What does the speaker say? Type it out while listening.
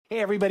Hey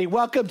everybody,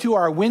 welcome to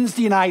our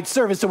Wednesday night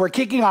service. So we're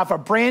kicking off a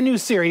brand new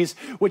series,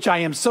 which I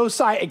am so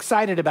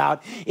excited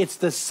about. It's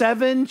the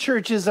 7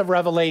 churches of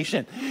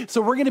Revelation.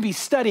 So we're going to be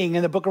studying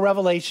in the book of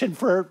Revelation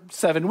for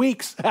 7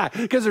 weeks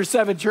because there's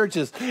 7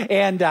 churches.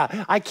 And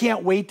I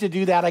can't wait to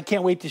do that. I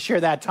can't wait to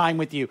share that time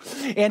with you.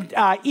 And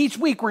each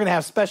week we're going to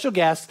have special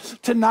guests.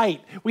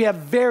 Tonight we have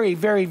very,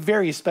 very,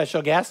 very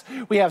special guests.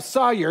 We have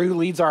Sawyer, who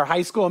leads our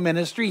high school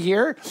ministry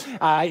here.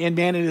 And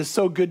man, it is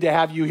so good to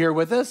have you here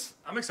with us.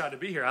 I'm excited to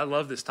be here. I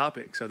love this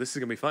topic, so this is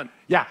going to be fun.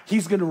 Yeah,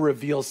 he's going to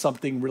reveal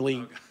something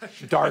really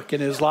dark in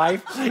his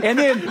life. And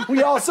then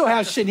we also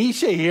have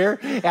Shanisha here.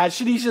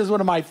 Shanisha is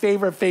one of my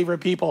favorite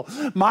people.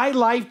 My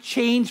life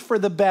changed for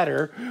the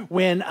better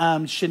when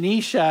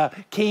Shanisha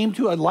came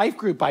to a life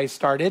group I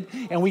started,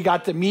 and we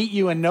got to meet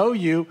you and know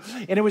you,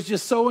 and it was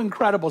just so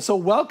incredible. So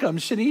welcome,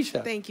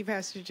 Shanisha. Thank you,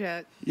 Pastor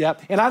Chet.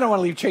 Yep, and I don't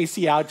want to leave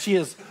Tracy out. She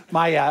is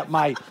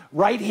my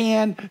right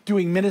hand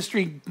doing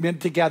ministry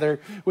together,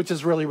 which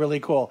is really, really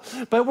cool.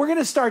 But we're going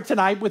to start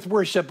tonight with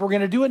worship. We're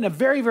going to do it in a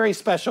very, very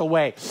special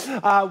way.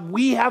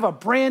 We have a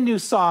brand new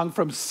song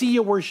from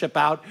Sia Worship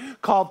out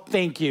called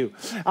Thank You.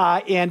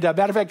 And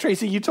matter of fact,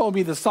 Tracy, you told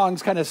me the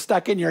song's kind of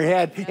stuck in your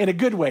head in a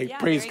good way. Yeah,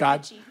 praise very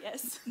God. catchy,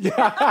 yes.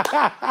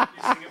 Yeah.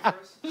 You sing it for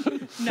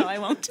us? No, I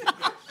won't.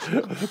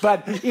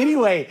 But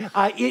anyway,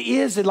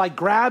 it like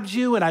grabs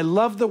you, and I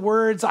love the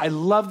words. I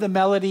love the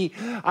melody.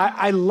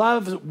 I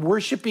love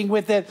worshiping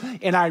with it,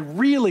 and I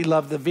really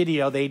love the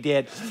video they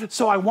did.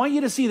 So I want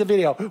you to see the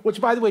video, which,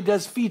 by the way,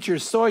 does feature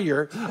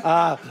Sawyer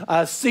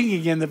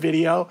singing in the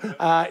video,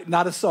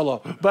 not a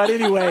solo. But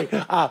anyway,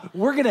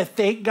 we're going to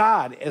thank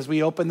God as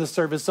we open the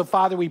service. So,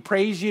 Father, we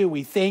praise you.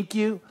 We thank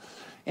you.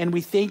 And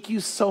we thank you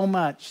so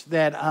much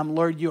that,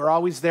 Lord, you are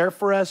always there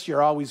for us.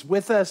 You're always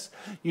with us.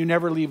 You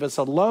never leave us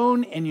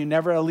alone, and you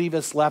never leave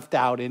us left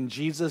out. In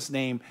Jesus'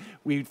 name,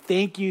 we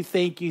thank you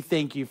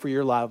for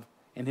your love.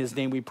 In his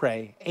name we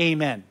pray.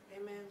 Amen.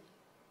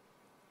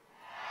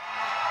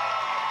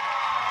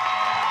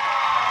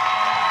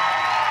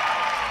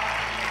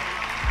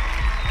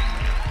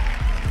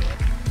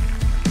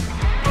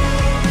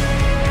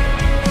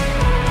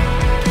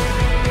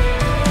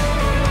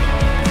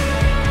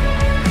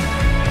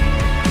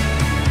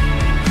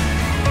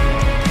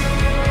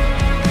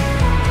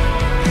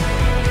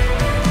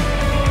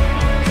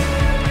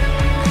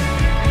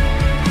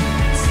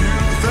 To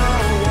the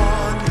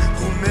one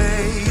who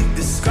made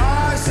the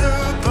stars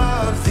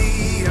above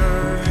the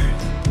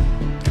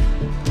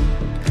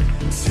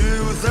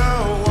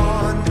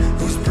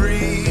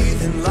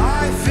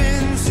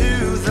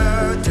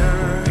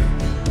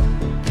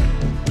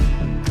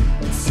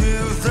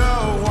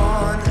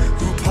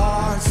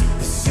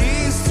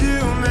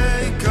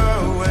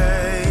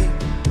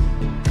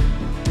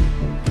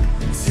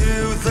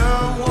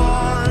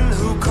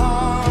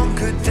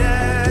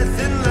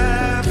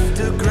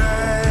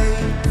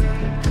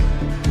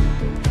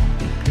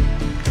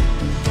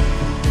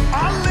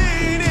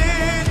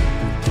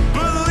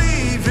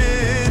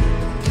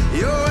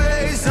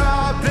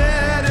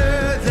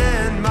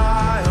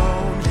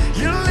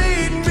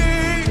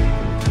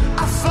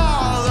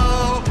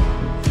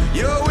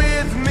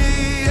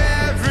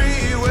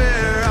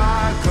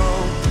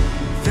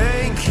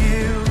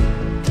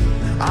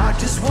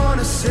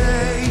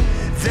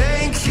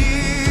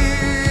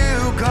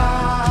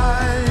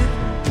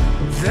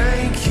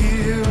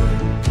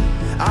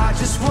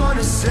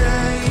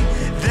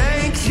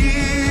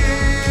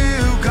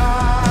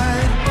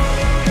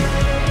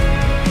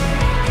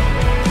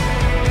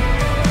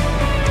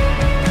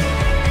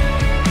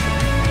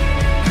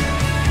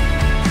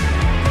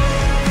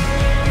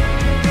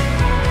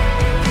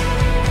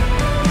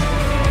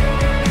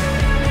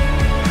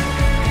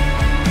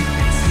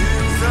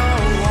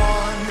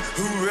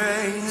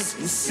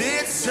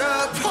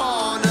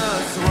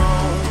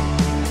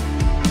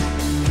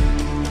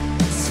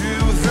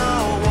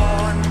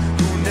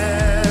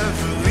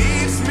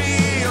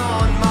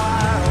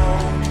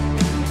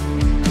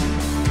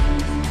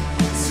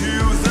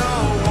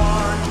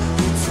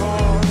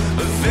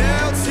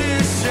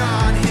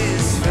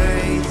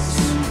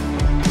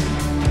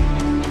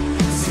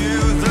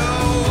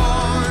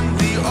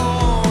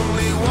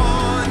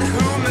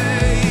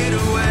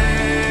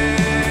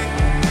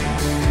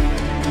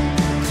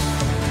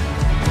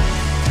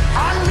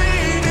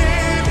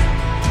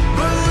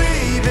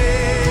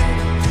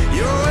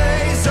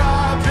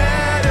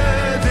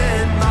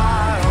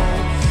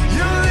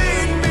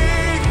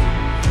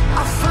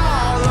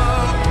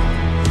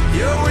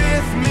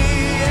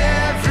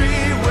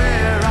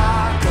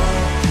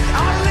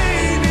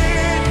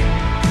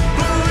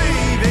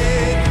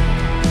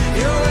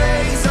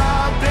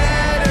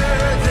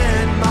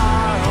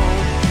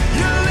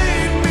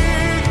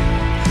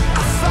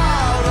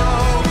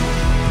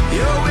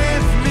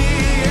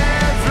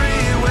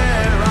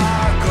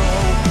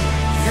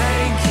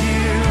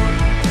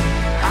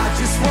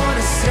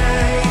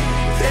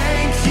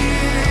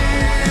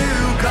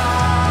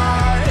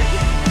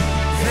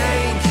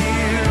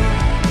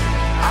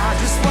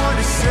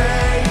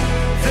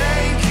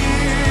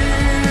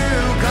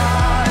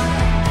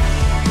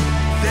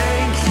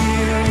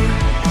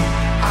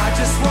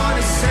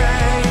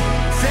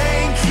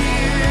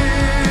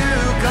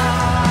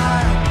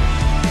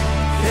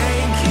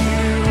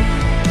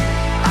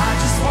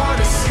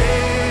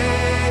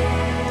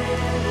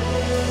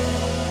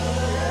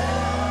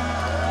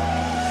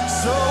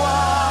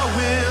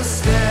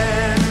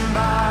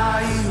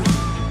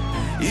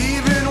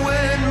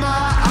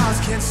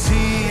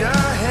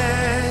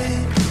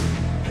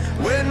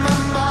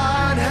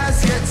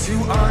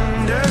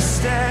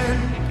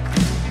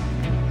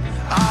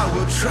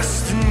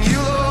trust in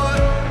you,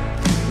 Lord,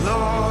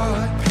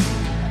 Lord,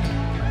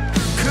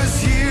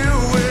 'cause you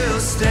will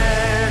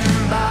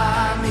stand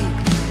by me.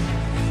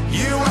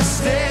 You are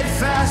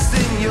steadfast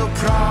in your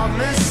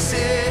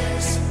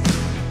promises.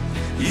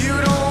 You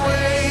don't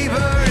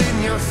waver in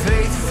your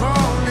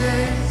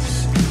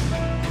faithfulness.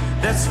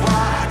 That's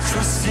why I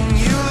trust in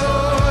you,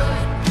 Lord,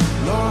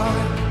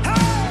 Lord.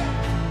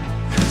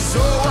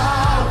 So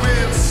I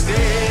will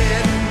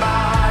stand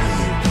by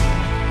you,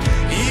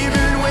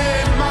 even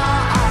when my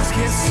eyes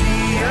can't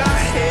see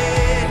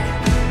ahead,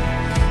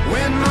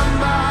 when my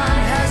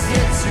mind has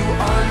yet to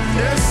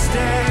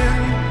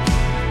understand.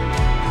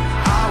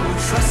 I will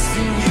trust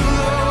in you,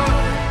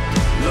 Lord,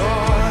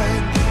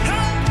 Lord,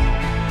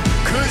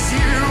 'cause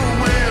you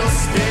will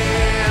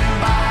stand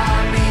by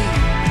me.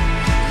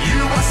 You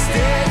are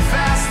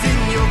steadfast in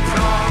your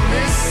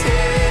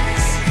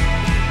promises.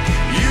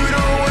 You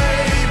don't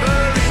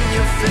waver in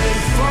your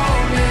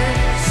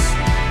faithfulness.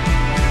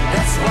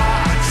 That's why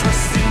I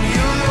trust in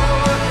you,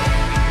 Lord,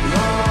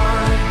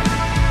 Lord.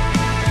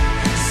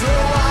 So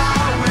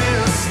I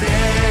will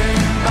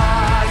stand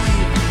by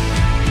you,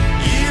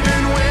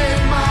 even when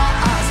my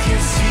eyes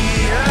can't see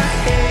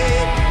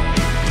ahead,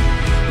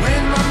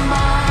 when my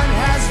mind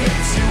has yet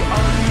to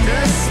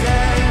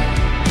understand.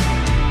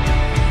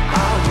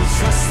 I will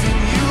trust in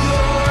you,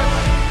 Lord,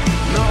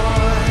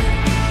 Lord,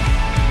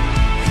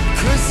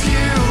 'cause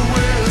you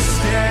will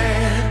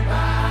stand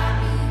by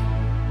me.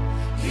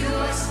 You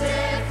are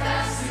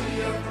steadfast in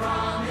your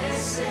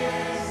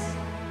promises.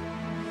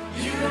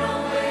 You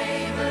don't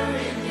waver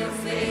in your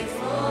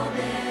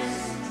faithfulness.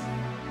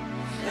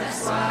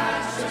 That's why I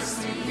trust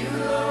in you,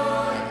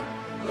 Lord,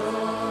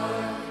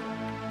 Lord.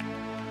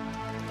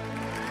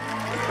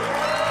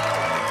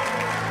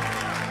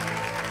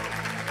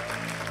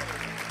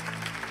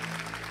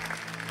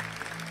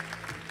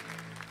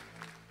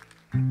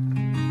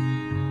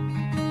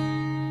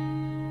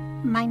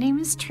 My name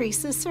is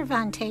Teresa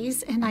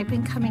Cervantes, and I've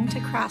been coming to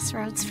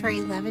Crossroads for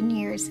 11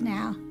 years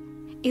now.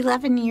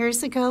 11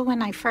 years ago,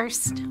 when I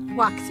first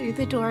walked through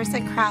the doors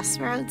at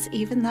Crossroads,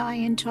 even though I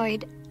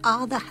enjoyed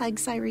all the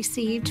hugs I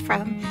received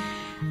from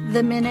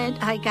the minute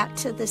I got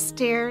to the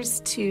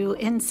stairs to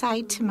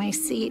inside to my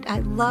seat, I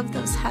loved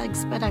those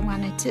hugs, but I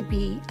wanted to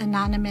be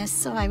anonymous,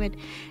 so I would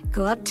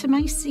go up to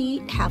my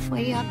seat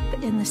halfway up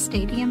in the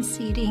stadium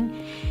seating,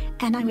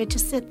 and I would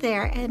just sit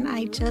there, and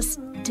I just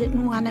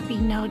didn't want to be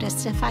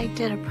noticed. If I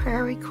did a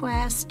prayer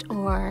request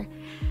or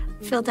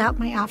filled out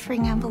my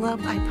offering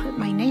envelope, I put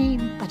my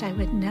name, but I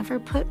would never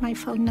put my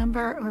phone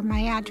number or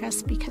my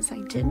address because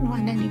I didn't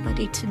want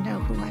anybody to know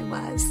who I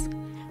was.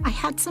 I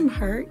had some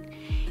hurt,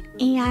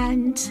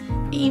 and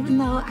even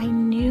though I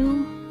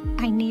knew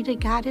I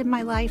needed God in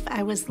my life,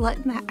 I was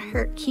letting that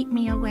hurt keep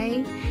me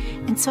away.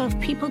 And so if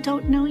people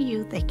don't know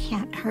you, they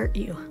can't hurt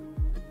you.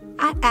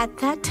 At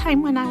that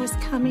time when I was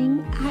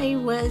coming, I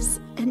was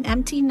an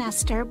empty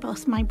nester.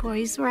 Both my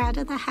boys were out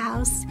of the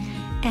house,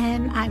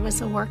 and I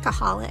was a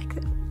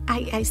workaholic.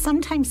 I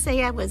sometimes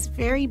say I was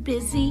very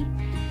busy,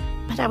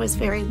 but I was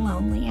very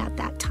lonely at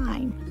that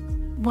time.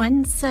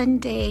 One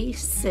Sunday,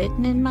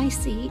 sitting in my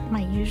seat,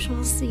 my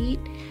usual seat,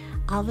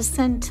 all of a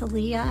sudden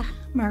Talia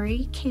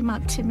Murray came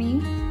up to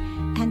me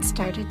and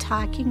started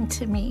talking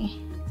to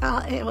me.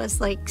 It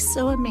was like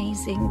so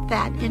amazing,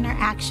 that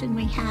interaction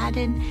we had.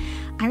 And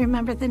I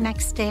remember the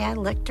next day I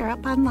looked her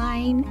up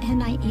online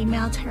and I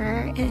emailed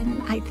her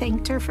and I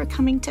thanked her for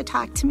coming to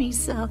talk to me.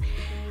 So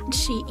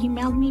she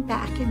emailed me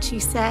back and she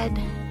said,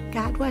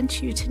 God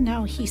wants you to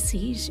know he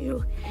sees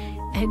you.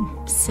 And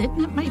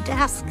sitting at my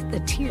desk,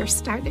 the tears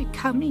started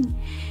coming.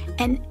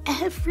 And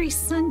every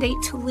Sunday,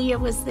 Talia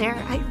was there.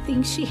 I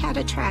think she had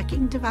a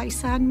tracking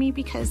device on me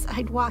because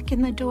I'd walk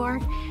in the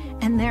door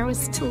and there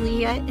was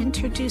Talia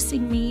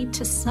introducing me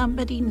to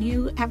somebody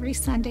new every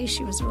Sunday.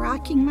 She was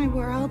rocking my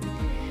world,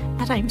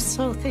 but I'm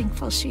so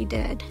thankful she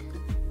did.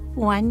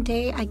 One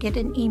day I get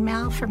an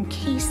email from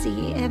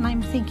Casey and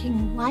I'm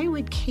thinking, why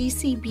would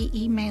Casey be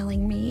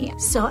emailing me?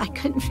 So I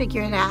couldn't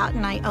figure it out,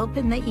 and I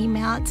opened the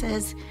email. It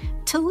says,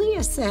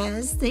 Talia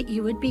says that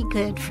you would be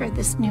good for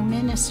this new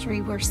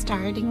ministry we're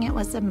starting. It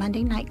was a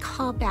Monday night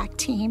callback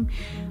team,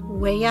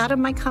 way out of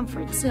my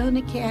comfort zone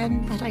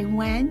again, but I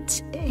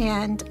went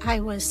and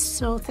I was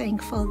so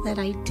thankful that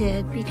I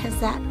did, because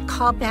that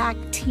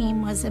callback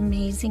team was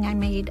amazing. I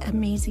made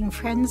amazing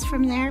friends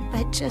from there,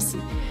 but just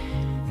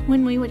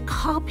when we would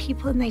call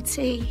people and they'd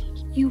say,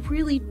 you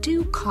really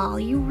do call,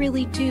 you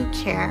really do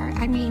care.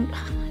 I mean,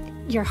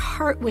 your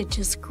heart would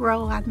just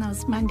grow on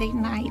those Monday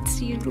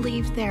nights. You'd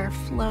leave there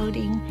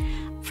floating.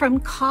 From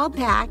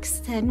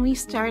callbacks, then we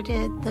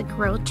started the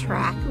Growth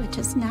Track, which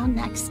is now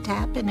Next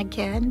Step. And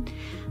again,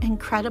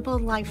 incredible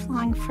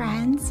lifelong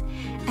friends.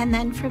 And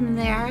then from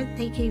there,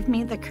 they gave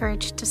me the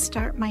courage to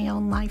start my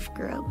own life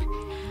group.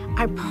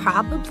 I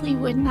probably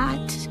would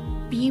not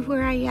be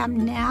where I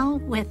am now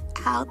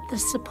without the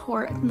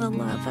support and the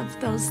love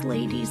of those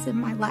ladies in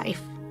my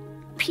life.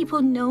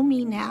 People know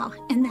me now,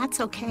 and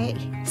that's okay.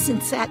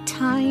 Since that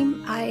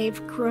time,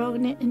 I've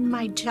grown in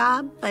my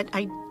job, but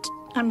I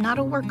I'm not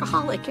a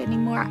workaholic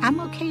anymore. I'm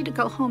okay to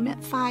go home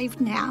at 5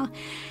 now.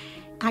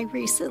 I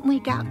recently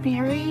got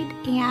married,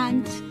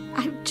 and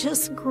I've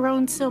just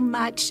grown so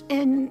much,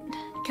 and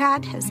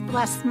God has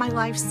blessed my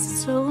life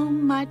so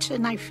much,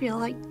 and I feel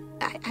like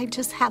I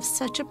just have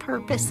such a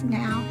purpose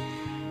now.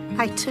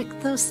 I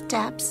took those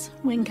steps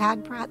when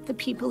God brought the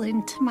people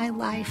into my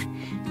life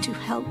to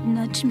help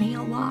nudge me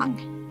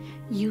along.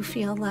 You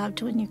feel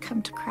loved when you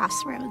come to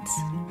Crossroads.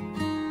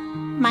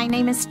 My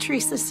name is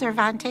Teresa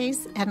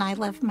Cervantes, and I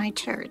love my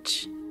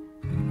church.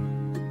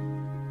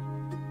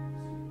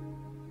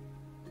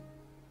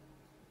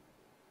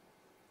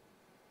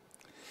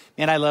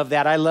 And I love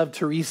that. I love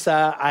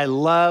Teresa. I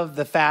love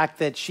the fact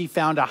that she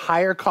found a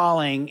higher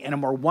calling and a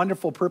more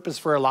wonderful purpose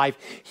for her life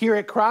here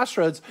at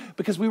Crossroads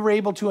because we were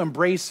able to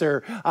embrace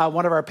her.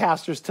 One of our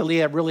pastors,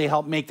 Talia, really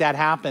helped make that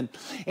happen.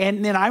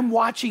 And then I'm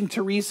watching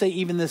Teresa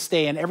even this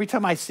day, and every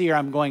time I see her,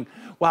 I'm going,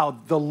 wow,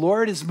 the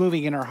Lord is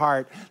moving in her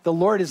heart. The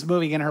Lord is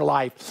moving in her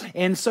life.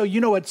 And so,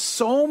 you know what?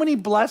 So many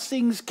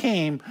blessings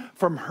came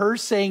from her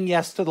saying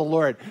yes to the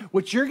Lord,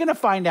 which you're going to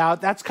find out.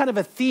 That's kind of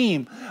a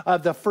theme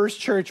of the first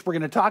church we're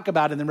going to talk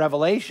about in the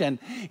Revelation,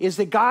 is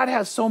that God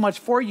has so much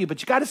for you,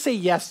 but you got to say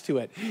yes to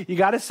it. You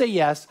got to say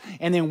yes.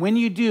 And then when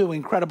you do,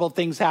 incredible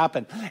things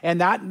happen.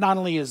 And that not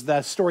only is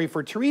the story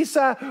for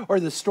Teresa or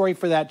the story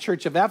for that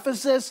church of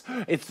Ephesus,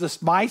 it's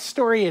my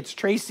story, it's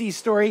Tracy's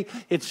story,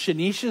 it's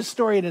Shanisha's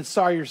story, and it's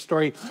Sawyer's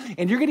story.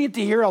 And you're going to get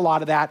to hear a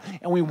lot of that,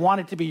 and we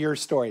want it to be your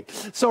story.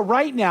 So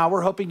right now,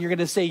 we're hoping you're going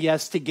to say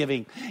yes to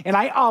giving. And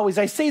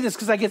I say this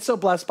because I get so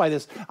blessed by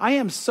this. I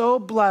am so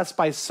blessed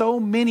by so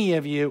many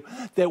of you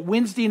that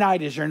Wednesday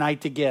night is your night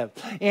to give.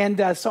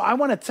 And so I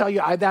want to tell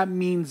you, that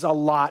means a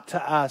lot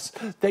to us,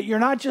 that you're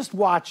not just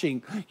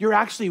watching, you're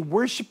actually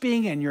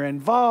worshiping, and you're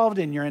involved,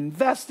 and you're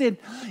invested.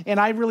 And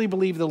I really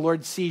believe the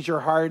Lord sees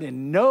your heart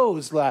and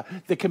knows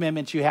the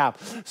commitment you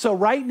have. So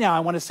right now,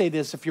 I want to say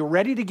this. If you're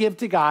ready to give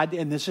to God,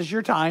 and this is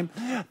your time,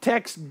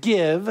 text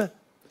GIVE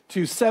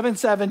to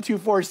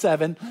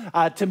 77247.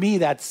 To me,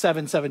 that's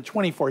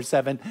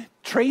 77247.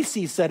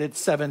 Tracy said it's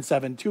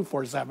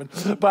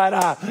 77247.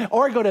 But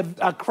or go to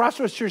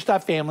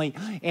crossroadschurch.family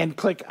and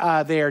click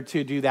there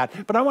to do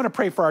that. But I want to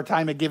pray for our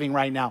time of giving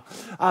right now.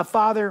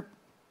 Father,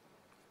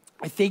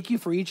 I thank you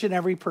for each and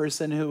every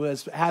person who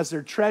has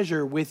their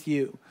treasure with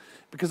you,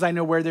 because I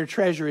know where their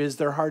treasure is,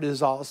 their heart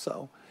is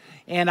also.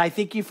 And I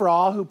thank you for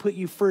all who put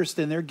you first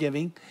in their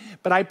giving.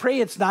 But I pray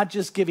it's not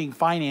just giving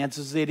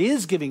finances. It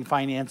is giving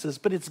finances,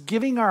 but it's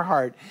giving our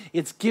heart.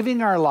 It's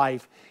giving our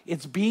life.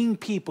 It's being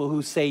people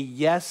who say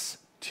yes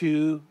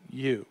to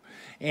you.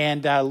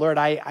 And Lord,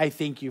 I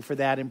thank you for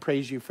that and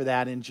praise you for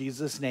that in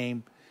Jesus'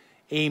 name.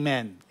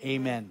 Amen.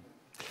 Amen.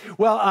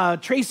 Well,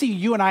 Tracy,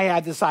 you and I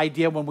had this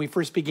idea when we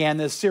first began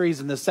this series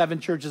in the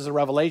 7 churches of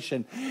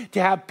Revelation to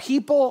have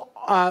people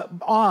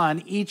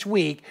on each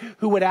week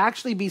who would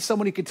actually be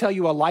someone who could tell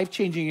you a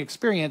life-changing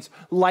experience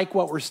like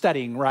what we're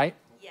studying, right?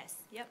 Yes.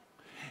 Yep.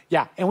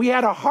 Yeah, and we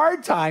had a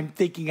hard time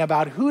thinking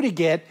about who to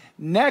get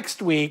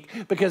next week,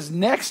 because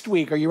next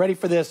week, are you ready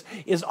for this,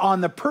 is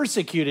on the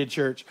persecuted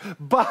church.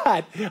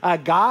 But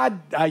God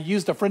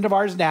used a friend of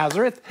ours,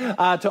 Nazareth,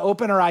 to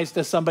open our eyes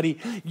to somebody.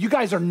 You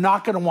guys are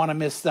not going to want to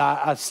miss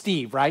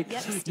Steve, right?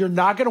 Yep, Steve. You're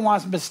not going to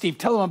want to miss Steve.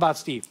 Tell them about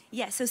Steve.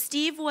 Yeah, so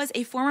Steve was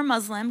a former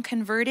Muslim,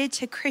 converted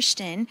to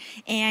Christian,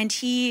 and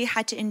he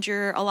had to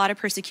endure a lot of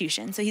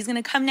persecution. So he's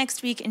going to come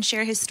next week and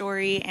share his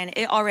story, and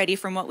it already,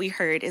 from what we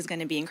heard, is going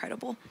to be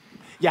incredible.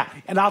 Yeah,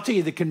 and I'll tell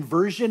you, the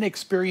conversion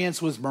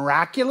experience was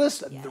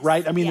miraculous, yes.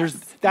 right? I mean, yes.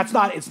 it's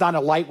not a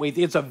lightweight.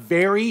 It's a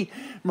very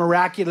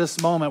miraculous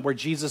moment where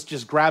Jesus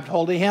just grabbed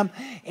hold of him,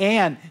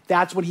 and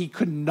that's when he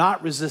could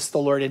not resist the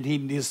Lord, and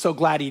he's so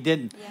glad he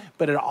didn't. Yeah.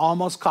 But it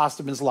almost cost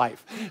him his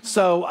life.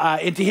 So,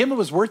 and to him, it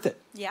was worth it.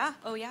 Yeah.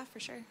 Oh, yeah, for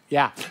sure.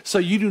 Yeah. So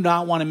you do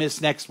not want to miss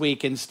next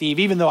week. And Steve,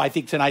 even though I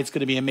think tonight's going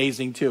to be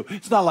amazing too,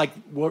 it's not like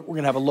we're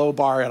going to have a low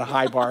bar and a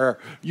high bar.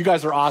 You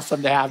guys are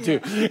awesome to have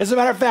too. As a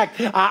matter of fact,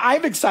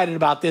 I'm excited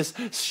about this.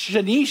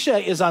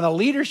 Shanisha is on a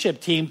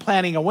leadership team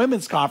planning a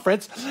women's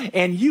conference,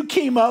 and you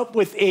came up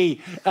with a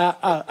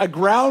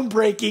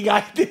groundbreaking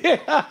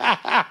idea.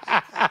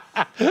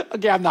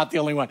 Okay, I'm not the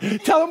only one.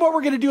 Tell them what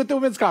we're going to do at the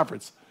women's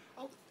conference.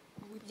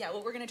 Yeah,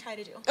 what we're going to try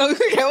to do.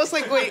 Okay, I was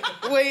like, wait,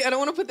 I don't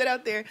want to put that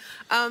out there.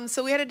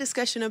 So we had a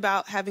discussion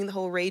about having the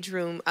whole rage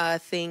room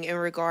thing in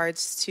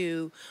regards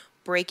to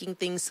breaking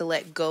things to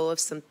let go of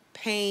some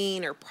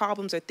pain or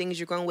problems or things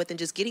you're going with, and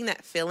just getting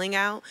that feeling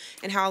out,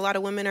 and how a lot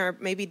of women are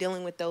maybe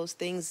dealing with those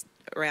things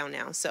around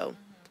now. So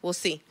we'll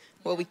see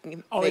what we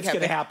can Oh, make it's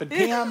going to happen.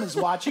 happen. Pam is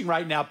watching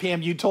right now.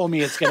 Pam, you told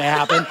me it's going to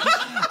happen.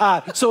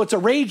 So it's a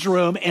rage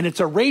room, and it's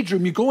a rage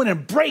room. You go in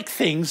and break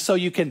things so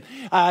you can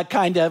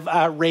kind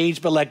of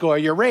rage but let go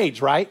of your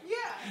rage, right?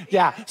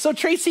 Yeah. So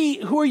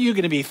Tracy, who are you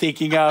going to be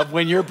thinking of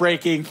when you're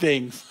breaking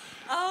things?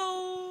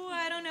 Oh,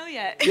 I don't know yet.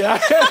 yet. Yeah.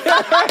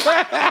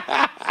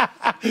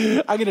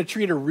 I'm going to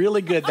treat her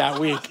really good that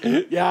week.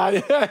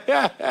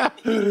 Yeah.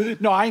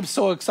 No, I'm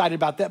so excited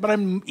about that. But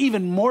I'm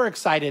even more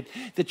excited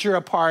that you're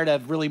a part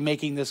of really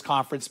making this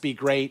conference be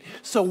great.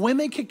 So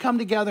women can come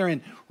together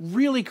and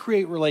really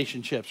create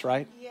relationships,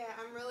 right? Yeah,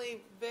 I'm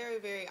really very,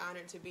 very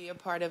honored to be a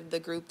part of the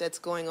group that's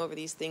going over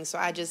these things. So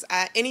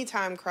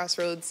anytime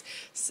Crossroads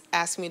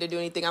asks me to do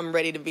anything, I'm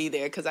ready to be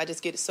there because I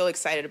just get so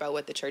excited about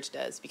what the church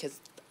does because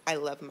I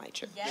love my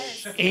church.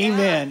 Yes.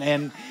 Amen.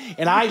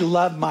 And I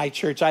love my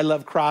church. I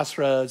love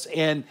Crossroads.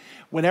 And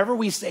whenever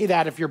we say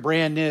that, if you're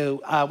brand new,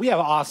 we have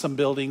awesome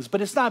buildings,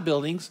 but it's not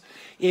buildings.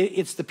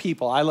 It's the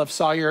people. I love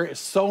Sawyer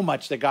so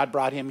much that God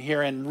brought him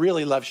here, and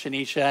really love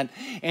Shanisha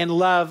and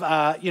love,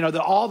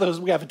 all those.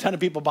 We have a ton of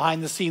people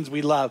behind the scenes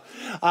we love.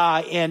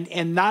 But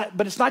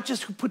it's not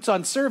just who puts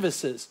on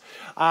services.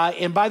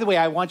 And by the way,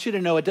 I want you to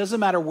know it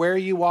doesn't matter where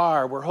you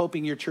are. We're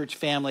hoping your church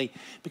family,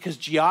 because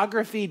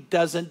geography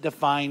doesn't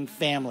define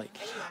family,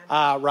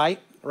 right?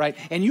 Right.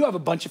 And you have a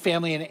bunch of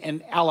family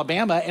in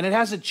Alabama, and it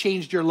hasn't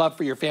changed your love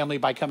for your family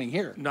by coming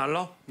here. Not at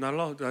all. Not at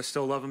all. I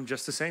still love them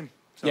just the same.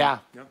 So, yeah.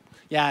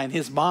 Yeah, and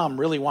his mom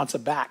really wants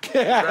it back.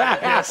 Right.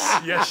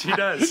 Yes, she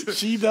does.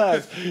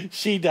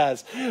 She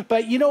does.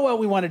 But you know what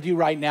we want to do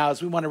right now is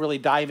we want to really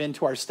dive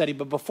into our study.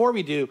 But before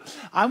we do,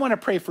 I want to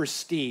pray for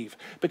Steve,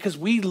 because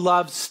we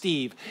love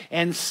Steve.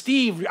 And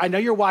Steve, I know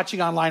you're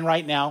watching online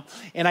right now,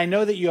 and I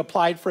know that you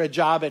applied for a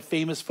job at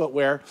Famous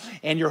Footwear,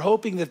 and you're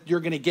hoping that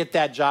you're going to get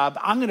that job.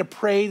 I'm going to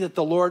pray that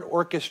the Lord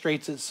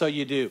orchestrates it so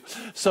you do.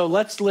 So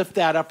let's lift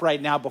that up right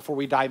now before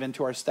we dive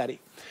into our study.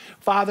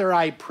 Father,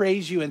 I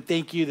praise you and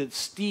thank you that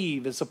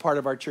Steve is a part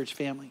of our church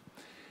family.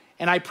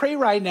 And I pray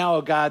right now,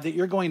 oh God, that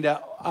you're going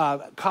to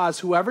cause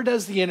whoever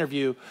does the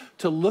interview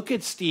to look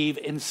at Steve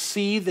and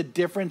see the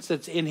difference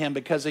that's in him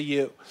because of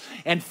you,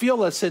 and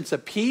feel a sense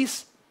of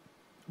peace,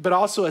 but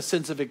also a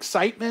sense of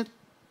excitement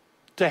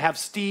to have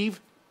Steve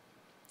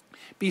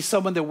be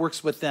someone that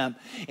works with them.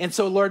 And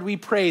so, Lord, we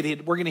pray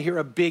that we're going to hear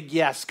a big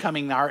yes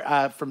coming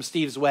from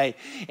Steve's way.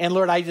 And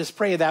Lord, I just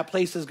pray that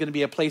place is going to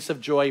be a place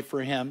of joy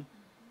for him.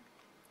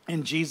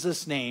 In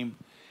Jesus' name,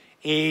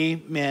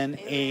 amen,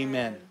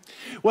 amen.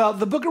 Well,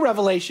 the book of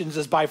Revelations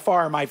is by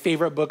far my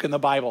favorite book in the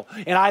Bible.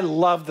 And I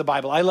love the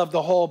Bible. I love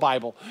the whole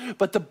Bible.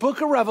 But the book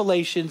of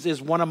Revelations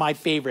is one of my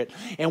favorite.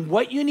 And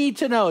what you need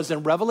to know is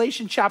in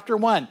Revelation chapter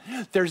 1,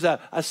 there's a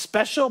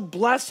special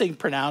blessing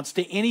pronounced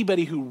to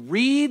anybody who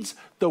reads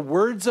the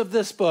words of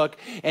this book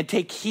and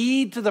take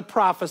heed to the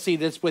prophecy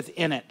that's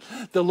within it.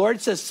 The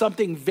Lord says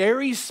something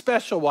very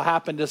special will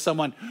happen to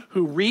someone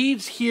who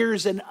reads,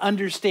 hears, and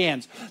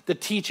understands the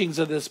teachings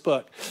of this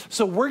book.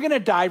 So we're going to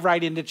dive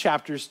right into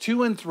chapters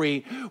 2 and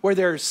 3, where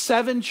there are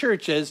 7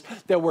 churches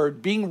that were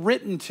being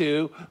written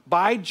to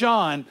by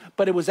John,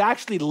 but it was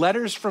actually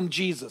letters from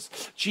Jesus.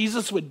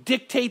 Jesus would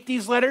dictate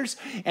these letters,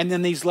 and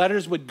then these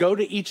letters would go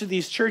to each of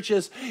these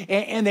churches,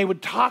 and they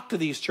would talk to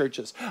these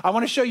churches. I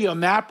want to show you a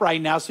map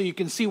right now so you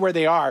can see where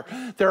they are.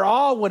 They're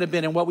all would have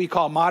been in what we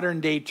call modern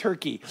day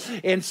Turkey.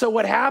 And so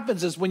what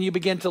happens is when you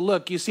begin to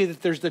look, you see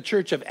that there's the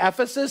church of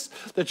Ephesus,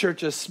 the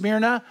church of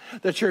Smyrna,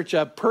 the church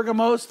of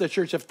Pergamos, the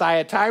church of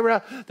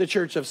Thyatira, the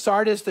church of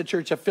Sardis, the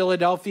church of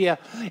Philadelphia,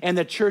 and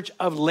the church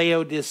of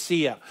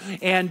Laodicea.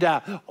 And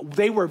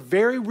they were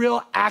very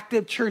real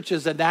active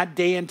churches in that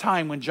day and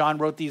time when John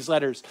wrote these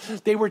letters.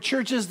 They were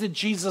churches that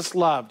Jesus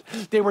loved.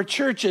 They were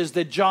churches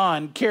that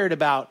John cared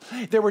about.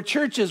 There were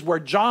churches where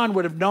John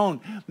would have known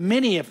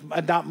many, if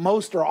not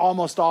most or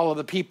almost all of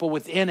the people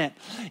within it.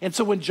 And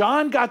so when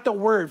John got the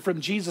word from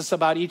Jesus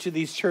about each of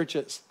these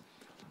churches,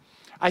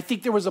 I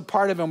think there was a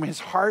part of him, his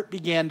heart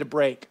began to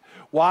break.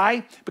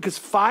 Why? Because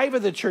 5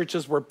 of the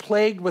churches were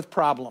plagued with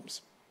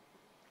problems.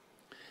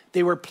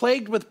 They were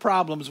plagued with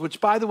problems, which,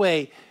 by the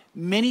way,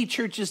 many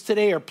churches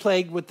today are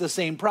plagued with the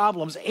same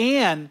problems,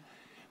 and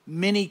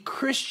many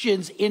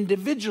Christians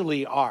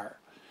individually are.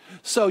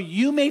 So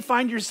you may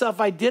find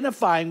yourself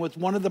identifying with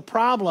one of the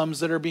problems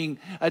that are being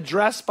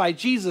addressed by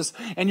Jesus,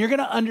 and you're going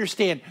to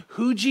understand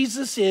who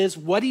Jesus is,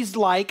 what he's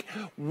like,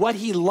 what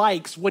he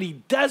likes, what he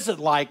doesn't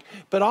like,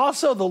 but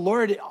also the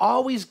Lord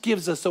always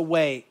gives us a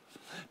way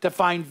to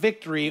find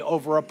victory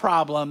over a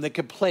problem that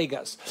could plague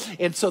us.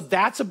 And so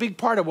that's a big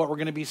part of what we're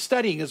going to be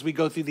studying as we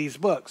go through these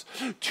books.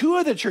 2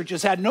 of the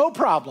churches had no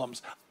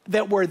problems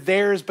that were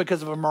theirs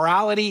because of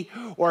immorality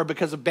or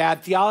because of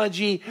bad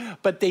theology,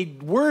 but they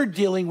were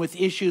dealing with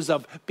issues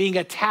of being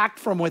attacked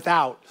from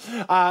without.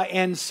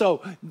 And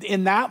so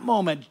in that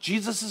moment,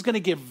 Jesus is going to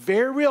give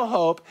very real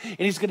hope, and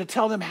he's going to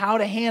tell them how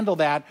to handle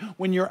that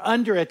when you're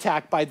under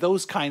attack by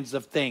those kinds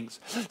of things.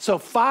 So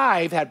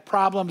 5 had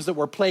problems that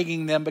were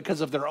plaguing them because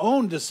of their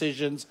own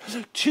decisions.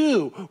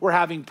 2 were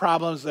having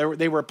problems that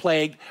they were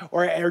plagued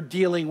or are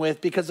dealing with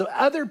because of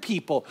other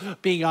people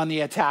being on the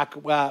attack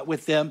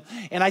with them.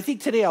 And I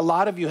think today a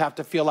lot of you have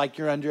to feel like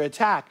you're under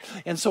attack.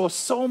 And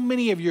so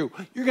many of you,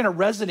 you're going to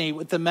resonate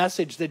with the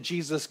message that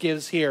Jesus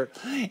gives here.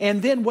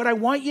 And then what I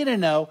want you to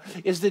know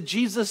is that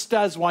Jesus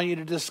does want you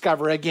to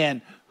discover,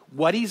 again,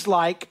 what he's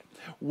like,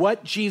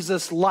 what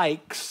Jesus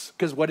likes,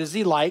 because what is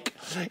he like?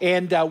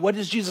 And what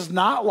does Jesus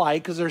not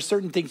like, because there are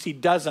certain things he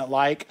doesn't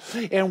like.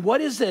 And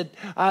what is it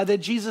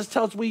that Jesus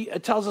tells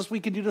us we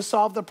can do to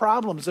solve the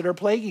problems that are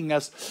plaguing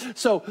us?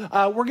 So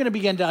we're going to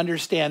begin to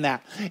understand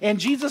that. And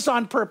Jesus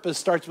on purpose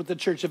starts with the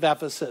church of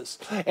Ephesus.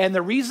 And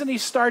the reason he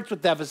starts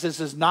with Ephesus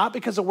is not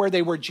because of where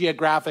they were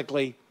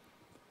geographically,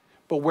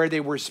 but where they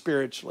were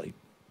spiritually.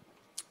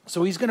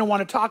 So he's going to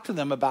want to talk to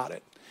them about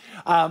it.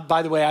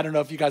 By the way, I don't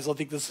know if you guys will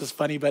think this is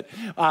funny, but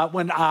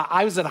when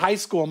I was in high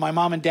school, my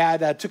mom and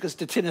dad took us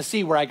to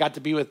Tennessee, where I got to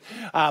be with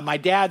my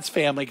dad's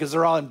family, because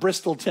they're all in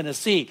Bristol,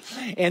 Tennessee.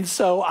 And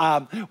so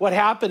what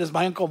happened is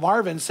my Uncle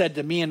Marvin said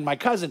to me and my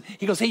cousin,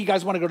 he goes, hey, you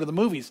guys want to go to the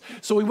movies?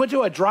 So we went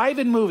to a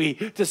drive-in movie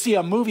to see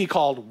a movie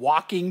called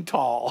Walking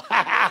Tall.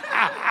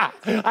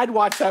 I'd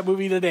watch that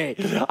movie today,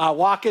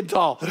 Walking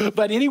Tall.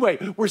 But anyway,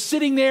 we're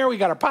sitting there. We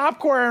got our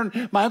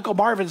popcorn. My Uncle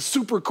Marvin's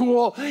super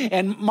cool.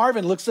 And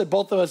Marvin looks at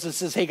both of us and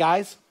says, hey,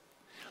 guys,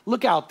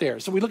 look out there.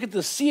 So we look at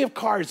the sea of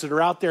cars that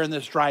are out there in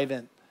this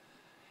drive-in.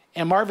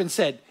 And Marvin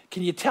said,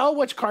 can you tell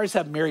which cars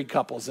have married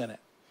couples in it?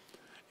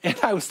 And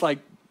I was like,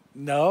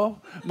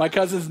 no. My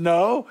cousins,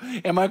 no.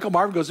 And my Uncle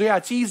Marvin goes, yeah,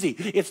 it's easy.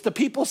 It's the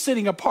people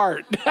sitting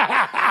apart.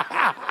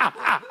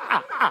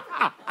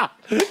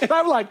 And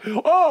I'm like,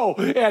 oh,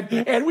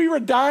 and we were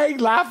dying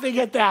laughing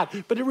at that.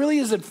 But it really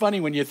isn't funny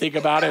when you think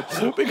about it,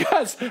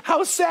 because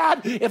how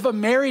sad if a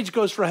marriage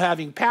goes from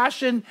having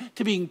passion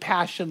to being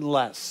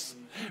passionless.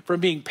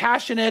 From being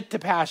passionate to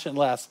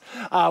passionless.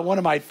 One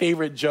of my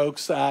favorite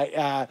jokes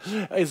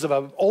is of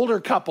an older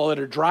couple that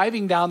are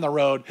driving down the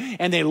road,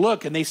 and they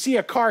look and they see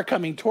a car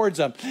coming towards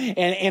them,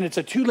 and it's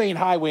a 2-lane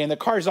highway, and the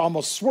car is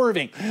almost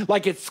swerving,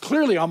 like it's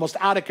clearly almost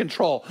out of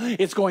control.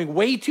 It's going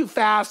way too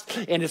fast,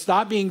 and it's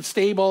not being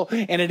stable,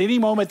 and at any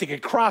moment they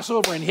could cross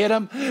over and hit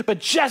them. But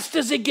just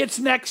as it gets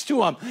next to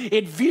them,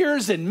 it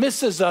veers and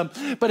misses them.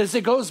 But as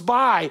it goes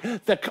by,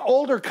 the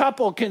older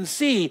couple can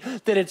see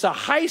that it's a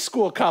high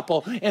school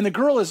couple, and the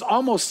girl is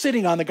almost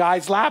sitting on the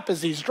guy's lap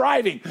as he's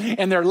driving,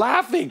 and they're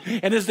laughing.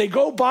 And as they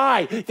go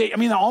by, they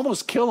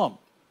almost kill him.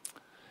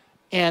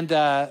 And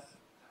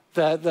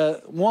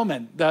the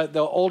woman, the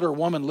older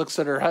woman, looks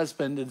at her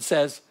husband and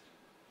says,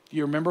 do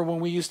you remember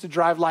when we used to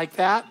drive like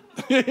that?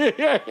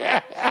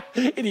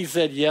 And he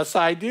said, yes,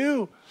 I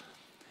do.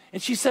 And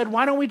she said,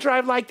 why don't we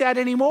drive like that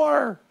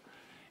anymore?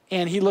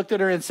 And he looked at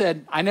her and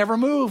said, I never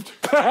moved.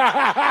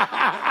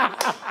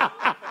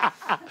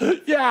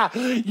 Yeah,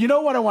 you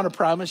know what I want to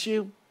promise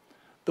you?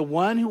 The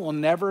one who will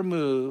never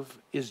move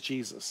is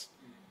Jesus.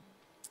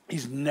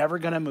 He's never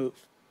going to move.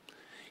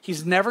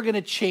 He's never going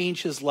to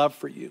change his love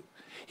for you.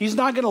 He's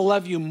not going to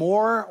love you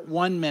more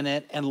one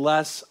minute and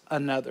less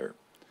another.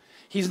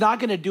 He's not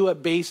going to do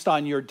it based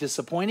on your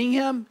disappointing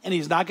him, and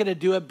he's not going to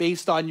do it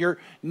based on your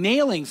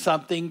nailing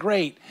something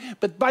great.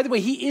 But by the way,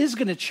 he is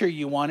going to cheer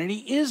you on, and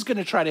he is going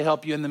to try to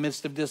help you in the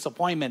midst of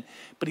disappointment,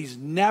 but he's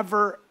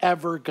never,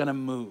 ever going to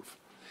move.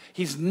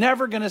 He's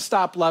never going to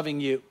stop loving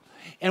you.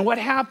 And what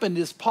happened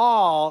is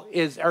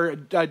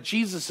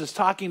Jesus is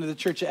talking to the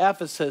church of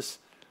Ephesus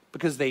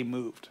because they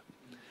moved.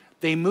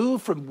 They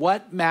moved from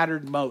what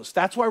mattered most.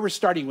 That's why we're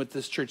starting with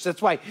this church.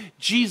 That's why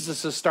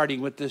Jesus is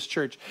starting with this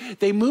church.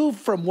 They moved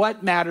from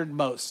what mattered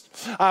most.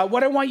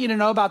 What I want you to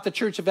know about the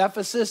church of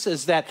Ephesus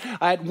is that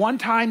at one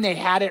time they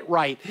had it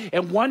right.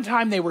 At one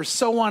time they were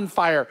so on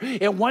fire.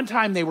 At one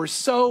time they were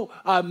so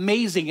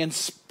amazing and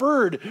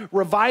spurred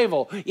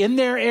revival in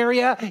their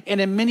area and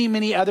in many,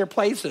 many other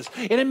places.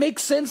 And it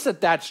makes sense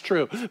that that's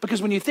true,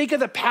 because when you think of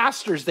the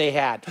pastors they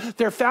had,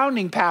 their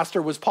founding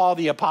pastor was Paul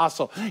the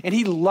Apostle, and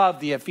he loved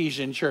the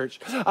Ephesian church.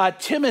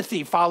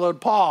 Timothy followed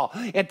Paul,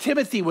 and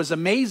Timothy was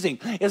amazing.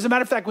 As a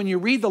matter of fact, when you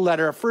read the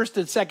letter of 1st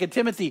and 2nd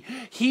Timothy,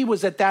 he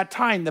was at that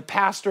time the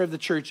pastor of the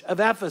church of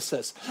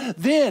Ephesus.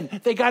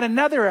 Then they got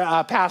another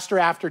pastor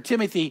after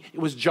Timothy. It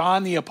was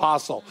John the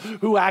Apostle,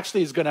 who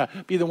actually is going to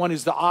be the one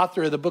who's the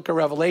author of the book of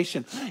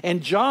Revelation.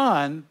 And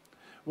John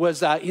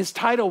was, his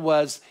title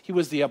was, he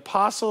was the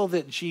apostle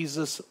that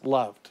Jesus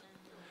loved,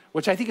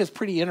 which I think is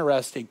pretty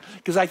interesting,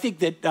 because I think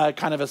that,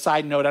 kind of a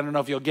side note, I don't know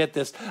if you'll get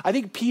this, I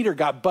think Peter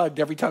got bugged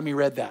every time he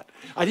read that.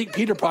 I think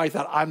Peter probably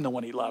thought, I'm the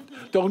one he loved.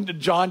 Don't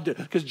John,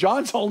 because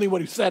John's the only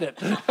one who said it.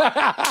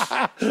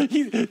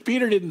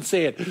 Peter didn't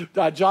say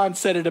it. John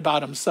said it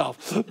about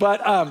himself.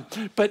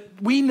 But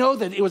we know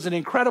that it was an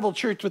incredible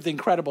church with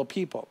incredible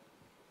people.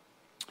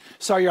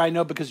 Sorry, I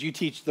know, because you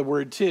teach the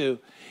word too.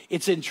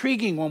 It's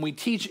intriguing when we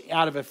teach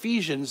out of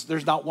Ephesians,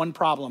 there's not one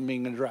problem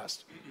being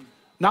addressed.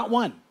 Not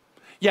one.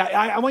 Yeah,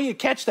 I want you to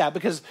catch that,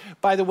 because,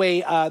 by the way,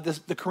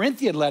 the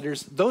Corinthian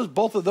letters,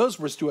 both of those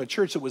was to a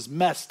church that was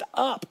messed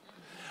up.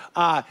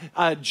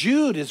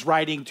 Jude is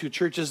writing to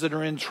churches that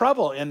are in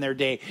trouble in their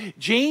day.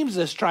 James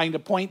is trying to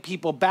point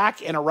people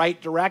back in a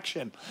right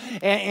direction.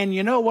 And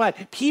you know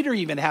what? Peter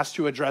even has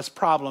to address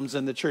problems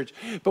in the church.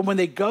 But when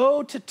they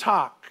go to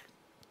talk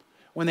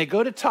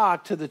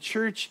to the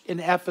church in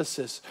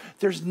Ephesus,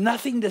 there's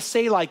nothing to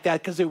say like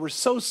that, because they were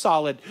so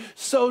solid,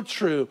 so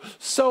true,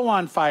 so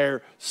on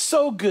fire,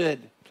 so good.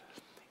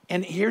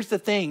 And here's the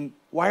thing.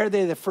 Why are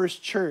they the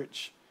first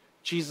church?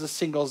 Jesus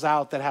singles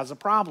out that has a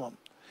problem.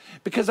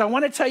 Because I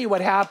want to tell you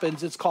what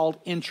happens. It's called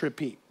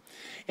entropy.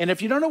 And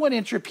if you don't know what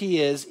entropy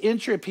is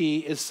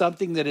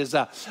something that is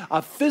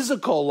a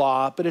physical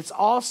law, but it's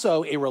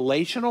also a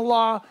relational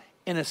law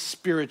and a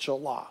spiritual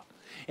law.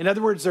 In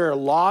other words, there are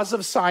laws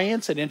of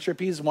science, and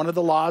entropy is one of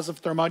the laws of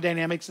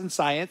thermodynamics in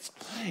science.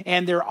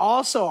 And there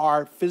also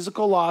are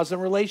physical laws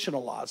and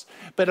relational laws.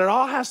 But it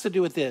all has to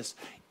do with this.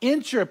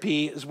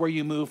 Entropy is where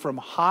you move from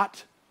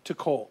hot to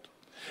cold.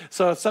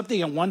 So if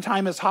something at one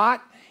time is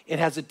hot, it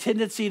has a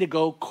tendency to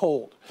go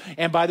cold.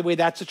 And by the way,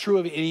 that's true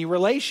of any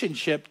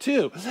relationship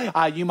too.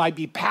 You might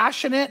be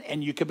passionate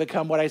and you can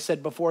become what I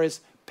said before is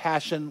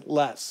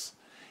passionless.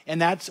 And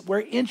that's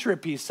where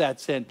entropy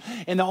sets in.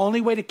 And the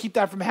only way to keep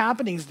that from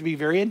happening is to be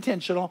very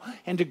intentional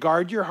and to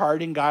guard your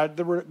heart and guard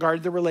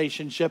the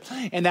relationship.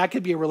 And that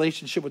could be a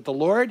relationship with the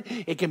Lord.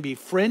 It can be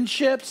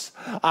friendships.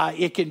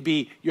 It can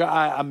be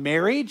a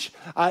marriage.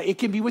 It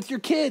can be with your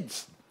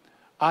kids.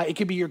 It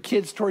can be your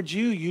kids towards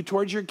you, you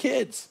towards your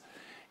kids.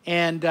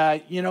 And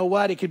you know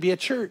what? It could be a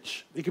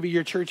church. It could be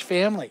your church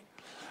family.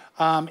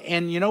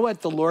 And you know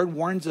what? The Lord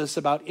warns us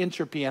about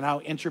entropy and how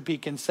entropy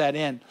can set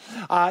in.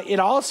 It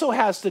also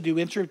has to do,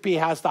 entropy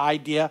has the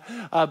idea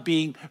of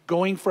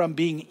going from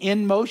being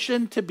in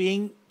motion to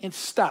being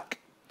stuck.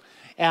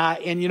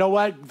 And you know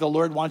what? The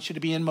Lord wants you to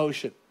be in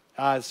motion.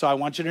 So I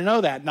want you to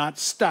know that, not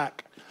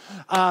stuck.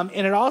 And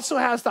it also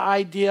has the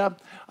idea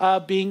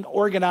of being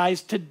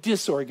organized to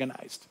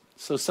disorganized.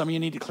 So some of you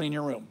need to clean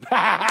your room.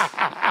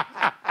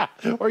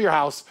 Or your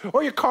house,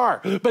 or your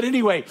car. But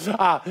anyway,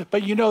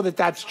 but you know that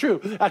that's true.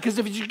 Because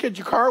if you get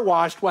your car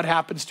washed, what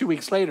happens 2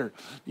 weeks later?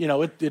 You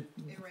know, it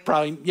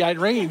probably, it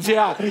rains.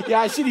 Yeah,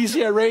 I see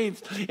it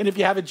rains. And if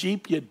you have a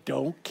Jeep, you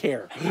don't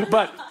care.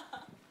 But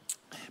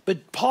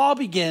Paul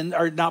begins,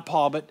 or not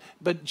Paul,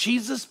 but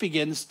Jesus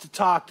begins to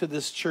talk to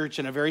this church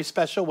in a very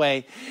special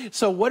way.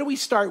 So what do we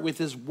start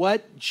with is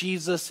what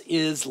Jesus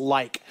is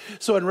like.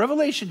 So in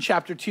Revelation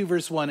chapter 2,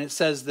 verse 1, it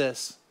says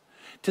this.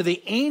 To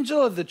the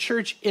angel of the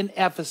church in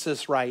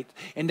Ephesus write,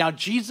 and now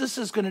Jesus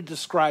is going to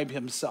describe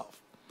himself.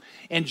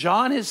 And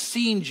John has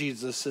seen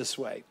Jesus this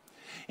way.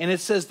 And it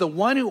says, the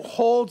one who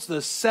holds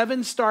the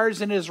 7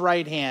 stars in his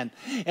right hand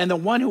and the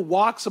one who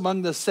walks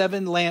among the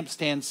 7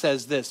 lampstands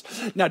says this.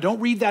 Now,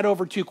 don't read that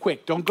over too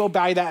quick. Don't go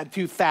by that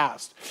too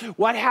fast.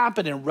 What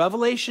happened in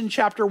Revelation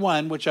chapter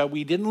 1, which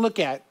we didn't look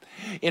at,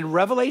 in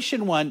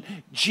Revelation 1,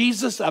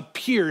 Jesus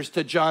appears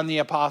to John the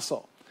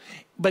apostle.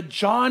 But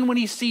John, when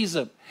he sees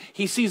him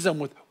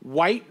with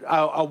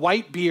a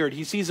white beard.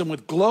 He sees him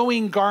with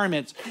glowing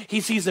garments.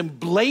 He sees him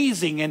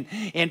blazing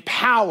in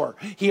power.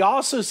 He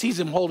also sees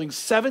him holding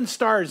 7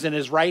 stars in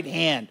his right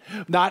hand.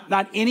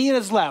 Not any in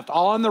his left,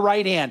 all in the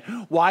right hand.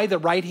 Why? The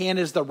right hand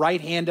is the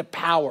right hand of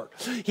power.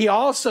 He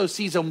also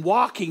sees him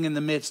walking in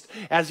the midst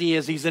as he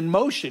is. He's in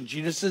motion.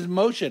 Jesus is in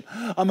motion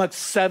amongst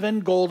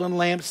 7 golden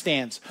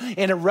lampstands.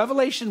 And in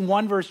Revelation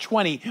 1 verse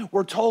 20,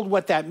 we're told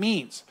what that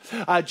means.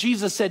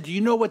 Jesus said, do you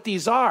know what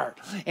these are?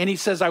 And he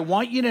says, I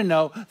want you to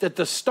know that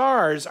the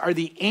stars are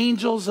the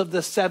angels of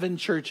the 7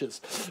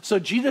 churches. So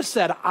Jesus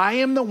said, I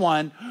am the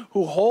one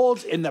who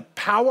holds in the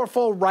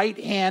powerful right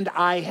hand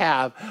I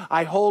have.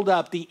 I hold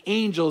up the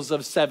angels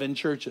of 7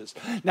 churches.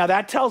 Now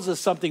that tells us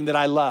something that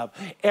I love.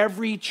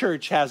 Every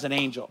church has an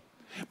angel.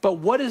 But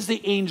what does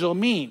the angel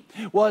mean?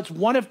 Well, it's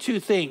one of 2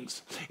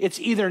 things. It's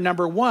either,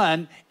 number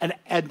 1, an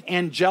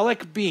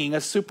angelic being, a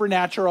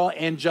supernatural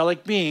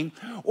angelic being,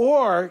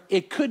 or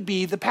it could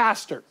be the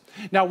pastor.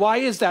 Now, why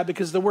is that?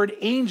 Because the word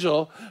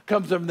angel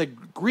comes from the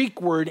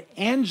Greek word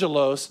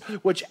angelos,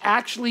 which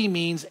actually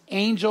means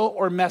angel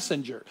or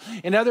messenger.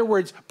 In other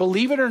words,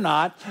 believe it or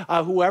not,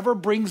 whoever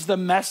brings the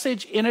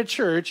message in a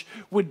church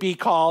would be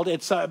called,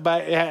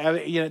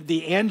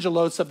 the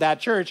angelos of that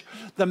church,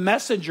 the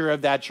messenger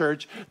of that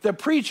church, the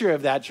preacher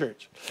of that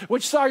church.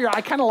 Which, sorry,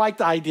 I kind of like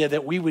the idea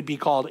that we would be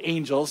called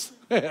angels.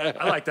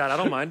 I like that. I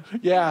don't mind.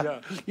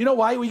 Yeah. You know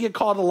why? We get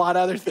called a lot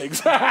of other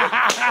things.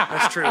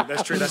 That's true.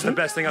 That's the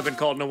best thing I've been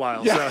called in a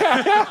while.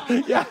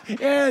 Yeah.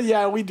 So.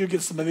 Yeah, we do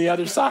get some of the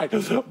other side.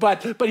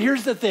 But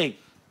here's the thing.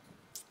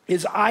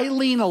 Is I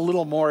lean a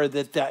little more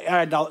that,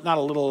 not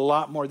a little, a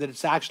lot more, that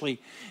it's actually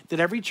that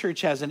every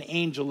church has an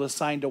angel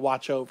assigned to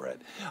watch over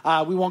it.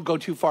 We won't go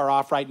too far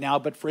off right now,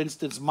 but for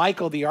instance,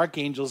 Michael, the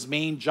archangel's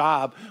main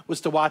job was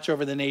to watch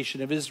over the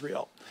nation of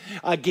Israel.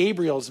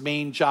 Gabriel's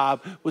main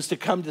job was to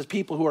come to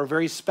people who are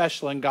very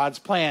special in God's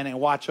plan and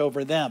watch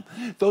over them.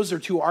 Those are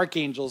 2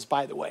 archangels,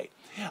 by the way.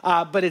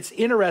 But it's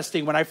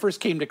interesting. When I first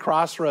came to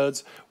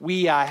Crossroads,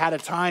 we had a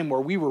time where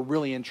we were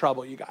really in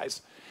trouble, you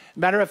guys.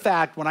 Matter of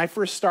fact, when I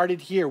first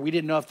started here, we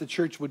didn't know if the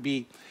church would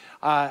be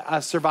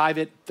survive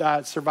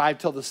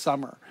till the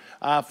summer.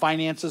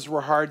 Finances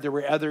were hard. There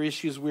were other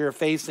issues we were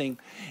facing.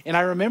 And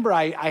I remember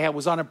I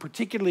was on a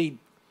particularly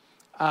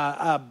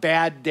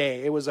bad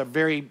day. It was a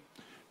very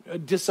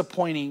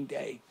disappointing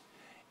day.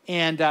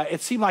 And it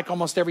seemed like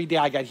almost every day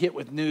I got hit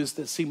with news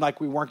that seemed like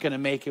we weren't going to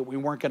make it. We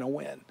weren't going to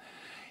win.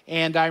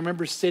 And I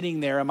remember sitting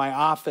there in my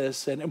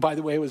office. And by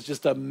the way, it was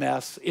just a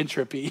mess,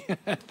 entropy.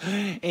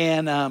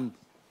 And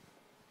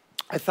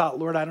I thought,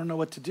 Lord, I don't know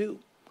what to do.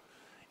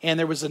 And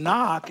there was a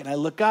knock, and I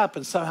look up,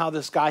 and somehow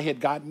this guy had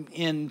gotten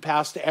in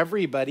past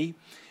everybody.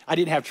 I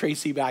didn't have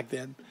Tracy back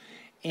then.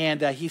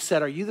 And he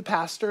said, "Are you the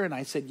pastor?" And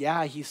I said,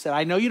 "Yeah." He said,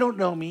 "I know you don't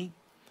know me,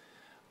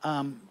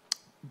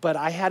 but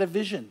I had a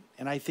vision,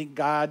 and I think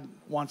God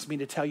wants me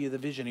to tell you the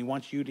vision. He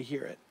wants you to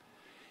hear it."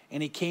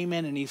 And he came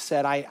in and he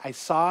said, I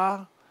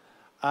saw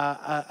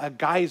a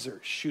geyser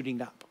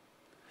shooting up.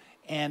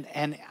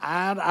 And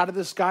out of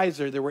this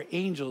geyser, there were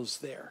angels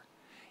there.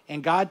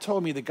 And God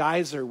told me the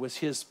geyser was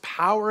his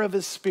power of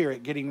his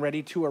spirit getting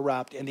ready to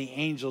erupt, and the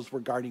angels were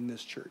guarding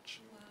this church.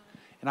 Wow.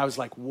 And I was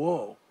like,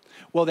 whoa.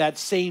 Well, that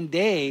same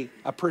day,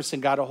 a person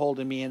got a hold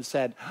of me and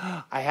said,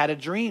 "I had a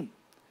dream.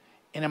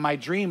 And in my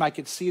dream, I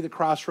could see the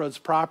Crossroads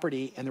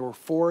property, and there were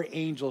 4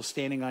 angels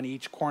standing on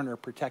each corner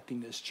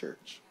protecting this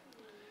church."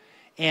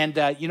 And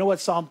you know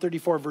what Psalm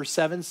 34 verse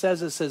 7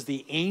 says? It says,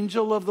 "The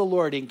angel of the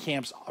Lord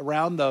encamps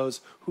around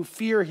those who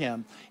fear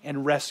him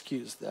and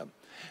rescues them."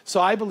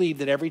 So I believe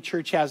that every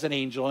church has an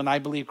angel, and I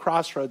believe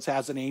Crossroads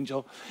has an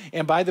angel.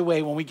 And by the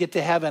way, when we get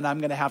to heaven, I'm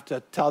going to have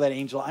to tell that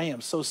angel, "I am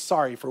so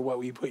sorry for what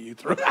we put you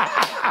through."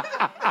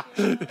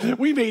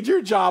 We made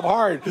your job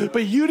hard,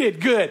 but you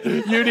did good.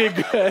 You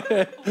did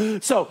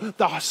good. So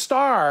the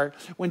star,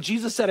 when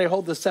Jesus said, "I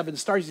hold the 7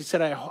 stars," he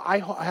said, I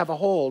have a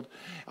hold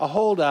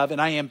of,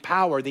 and I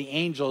empower the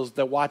angels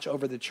that watch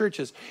over the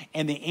churches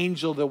and the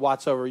angel that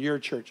watch over your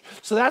church.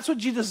 So that's what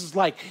Jesus is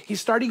like. He's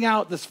starting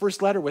out this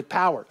first letter with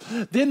power.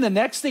 Then the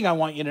next thing I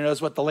want you to know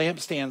is what the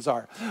lampstands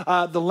are.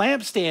 The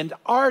lampstand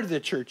are the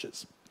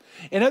churches.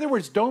 In other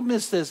words, don't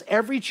miss this.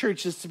 Every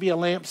church is to be a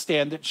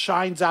lampstand that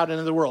shines out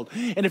into the world.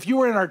 And if you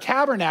were in our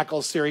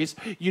Tabernacle series,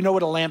 you know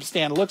what a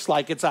lampstand looks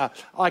like. It's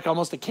like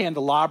almost a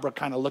candelabra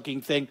kind of looking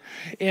thing.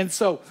 And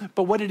so,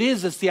 but what it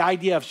is, it's the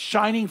idea of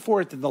shining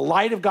forth and the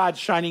light of God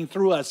shining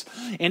through us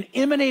and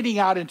emanating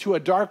out into a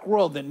dark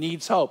world that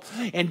needs hope.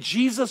 And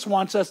Jesus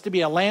wants us to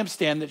be a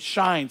lampstand that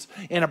shines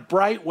in a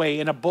bright way,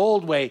 in a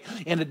bold way,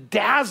 in a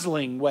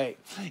dazzling way.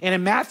 And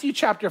in Matthew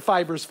chapter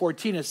 5, verse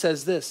 14, it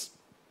says this: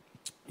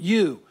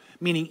 "You,"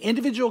 meaning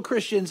individual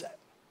Christians,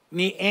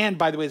 and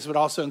by the way, this would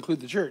also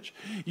include the church,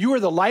 "you are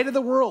the light of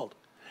the world.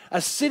 A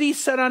city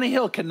set on a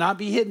hill cannot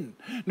be hidden,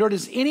 nor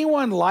does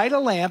anyone light a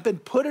lamp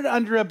and put it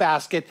under a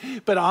basket,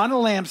 but on a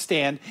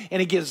lampstand,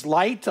 and it gives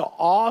light to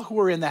all who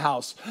are in the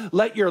house.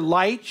 Let your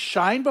light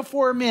shine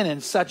before men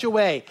in such a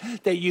way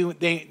that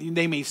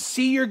they may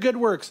see your good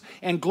works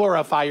and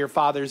glorify your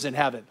fathers in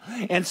heaven."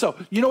 And so,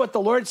 you know what the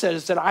Lord said?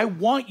 Is that I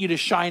want you to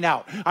shine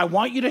out. I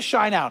want you to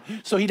shine out.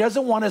 So he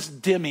doesn't want us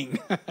dimming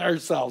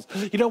ourselves.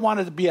 He don't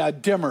want it to be a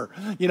dimmer,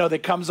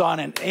 that comes on,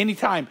 and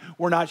anytime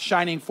we're not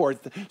shining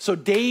forth. So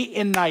day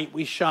and night,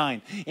 we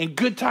shine. In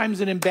good times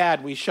and in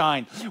bad, we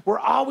shine. We're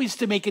always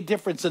to make a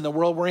difference in the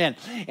world we're in.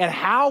 And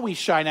how we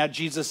shine out,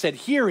 Jesus said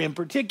here in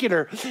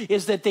particular,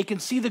 is that they can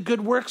see the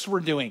good works we're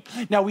doing.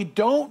 Now, we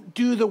don't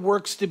do the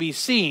works to be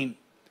seen,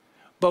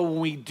 but when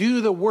we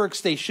do the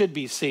works, they should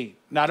be seen.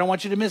 Now, I don't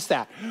want you to miss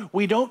that.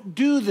 We don't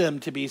do them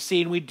to be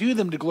seen. We do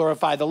them to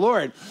glorify the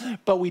Lord,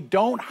 but we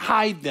don't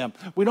hide them.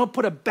 We don't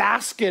put a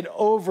basket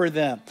over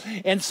them.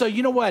 And so,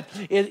 you know what?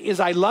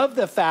 I love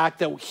the fact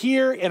that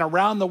here and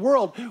around the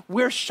world,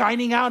 we're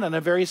shining out in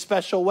a very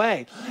special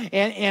way.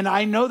 And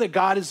I know that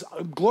God is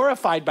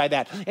glorified by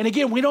that. And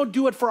again, we don't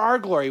do it for our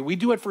glory. We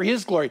do it for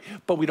his glory,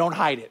 but we don't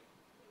hide it.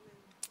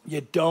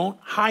 You don't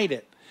hide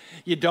it.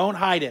 You don't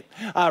hide it.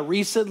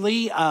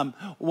 Recently,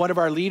 one of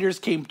our leaders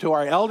came to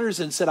our elders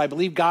and said, "I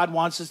believe God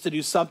wants us to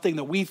do something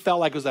that we felt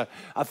like was a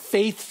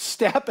faith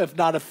step, if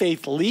not a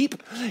faith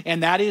leap."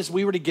 And that is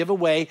we were to give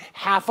away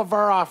half of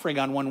our offering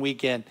on one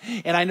weekend.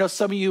 And I know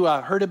some of you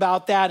heard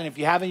about that. And if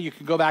you haven't, you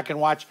can go back and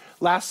watch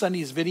last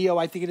Sunday's video,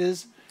 I think it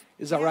is.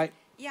 Is that right?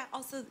 Yeah,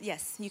 also,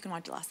 yes, you can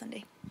watch it last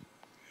Sunday.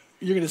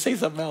 You're going to say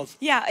something else.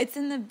 Yeah, I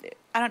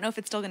don't know if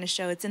it's still going to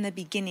show. It's in the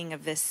beginning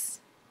of this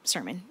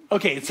sermon.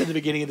 Okay, it's in the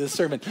beginning of this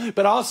sermon.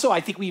 But also,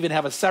 I think we even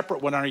have a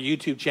separate one on our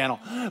YouTube channel.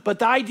 But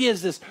the idea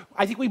is this.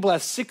 I think we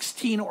blessed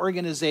 16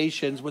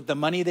 organizations with the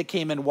money that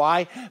came in.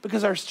 Why?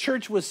 Because our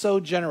church was so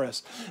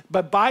generous.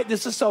 But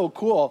this is so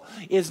cool,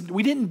 is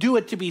we didn't do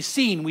it to be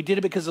seen. We did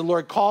it because the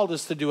Lord called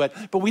us to do it.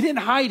 But we didn't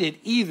hide it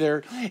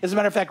either. As a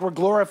matter of fact, we're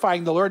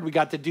glorifying the Lord. We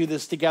got to do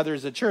this together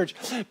as a church.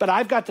 But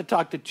I've got to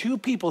talk to 2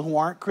 people who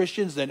aren't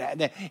Christians,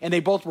 and they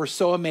both were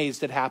so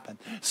amazed it happened.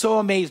 So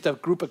amazed a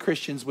group of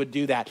Christians would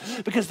do that.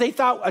 Because they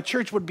thought a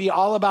church would be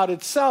all about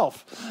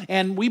itself.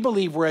 And we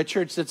believe we're a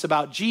church that's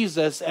about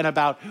Jesus and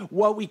about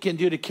what we can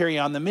do to carry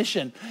on the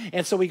mission.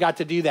 And so we got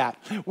to do that.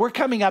 We're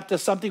coming up to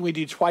something we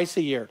do twice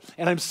a year.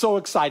 And I'm so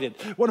excited.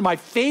 One of my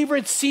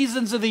favorite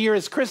seasons of the year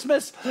is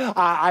Christmas.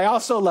 I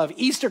also love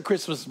Easter.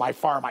 Christmas is by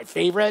far my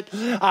favorite.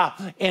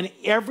 And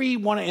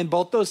in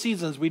both those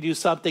seasons, we do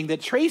something that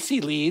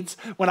Tracy leads.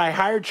 When I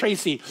hired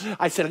Tracy,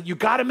 I said, "You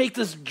got to make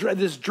this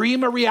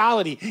dream a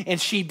reality." And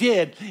she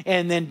did.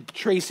 And then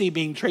Tracy,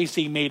 being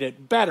Tracy, made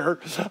it better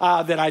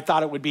than I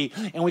thought it would be.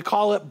 And we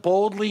call it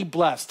Boldly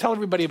Blessed. Tell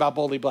everybody about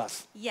Boldly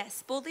Blessed.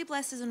 Yes, Boldly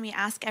Blessed is when we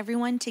ask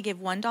everyone to give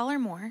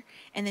 $1 more,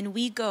 and then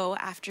we go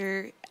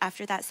after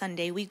that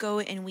Sunday, we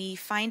go and we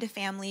find a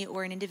family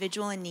or an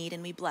individual in need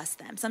and we bless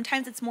them.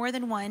 Sometimes it's more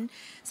than one,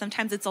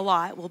 sometimes it's a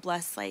lot.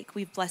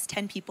 We've blessed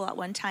 10 people at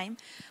one time,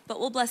 but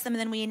we'll bless them and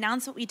then we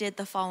announce what we did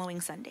the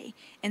following Sunday.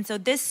 And so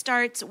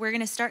we're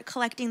going to start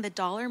collecting the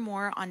 $1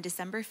 more on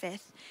December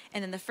 5th,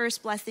 and then the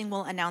first blessing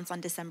we'll announce on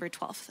December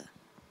 12th.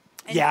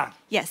 And Yeah.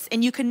 Yes,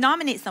 and you can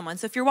nominate someone.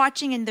 So if you're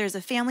watching and there's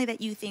a family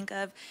that you think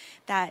of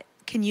that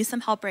can use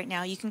some help right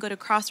now, you can go to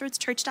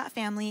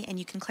crossroadschurch.family and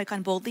you can click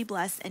on Boldly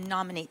Blessed and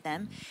nominate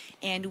them.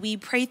 And we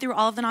pray through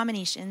all of the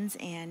nominations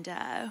and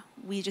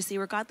we just see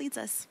where God leads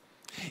us.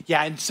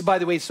 Yeah, and so, by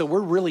the way, so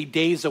we're really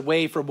days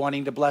away from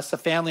wanting to bless the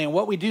family. And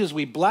what we do is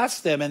we bless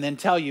them and then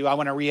tell you, I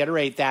want to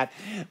reiterate that.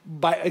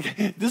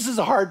 This is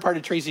a hard part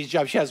of Tracy's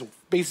job. She has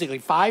basically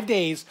 5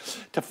 days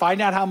to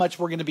find out how much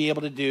we're going to be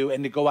able to do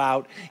and to go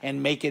out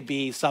and make it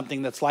be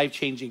something that's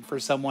life-changing for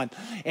someone.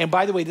 And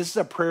by the way, this is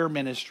a prayer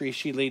ministry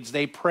she leads.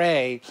 They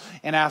pray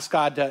and ask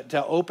God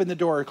to open the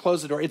door or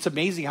close the door. It's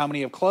amazing how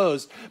many have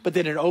closed, but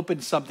then it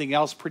opens something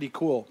else pretty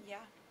cool. Yeah.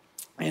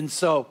 And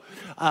so,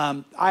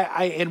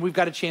 and we've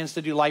got a chance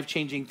to do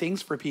life-changing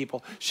things for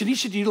people.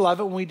 Shanisha, do you love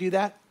it when we do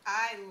that?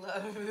 I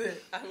love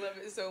it. I love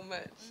it so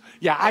much.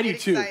 Yeah, I do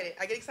too.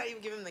 I get excited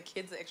even giving the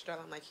kids the extra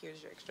dollar. I'm like,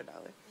 here's your extra $1.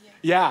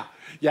 Yeah.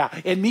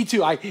 And me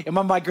too. And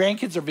when my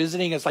grandkids are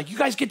visiting, it's like, you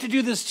guys get to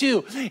do this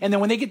too. And then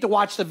when they get to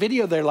watch the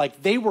video, they're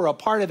like, they were a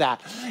part of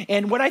that.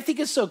 And what I think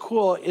is so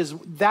cool is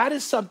that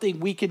is something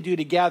we can do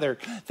together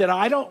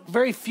that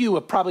very few,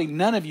 probably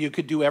none of you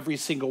could do every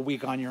single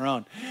week on your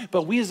own.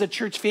 But we as a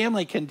church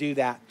family can do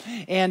that.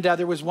 And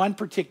there was one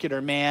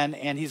particular man,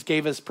 and he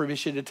gave us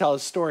permission to tell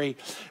his story.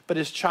 But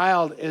his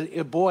child,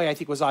 a boy, I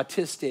think was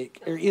autistic,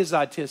 or is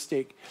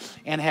autistic,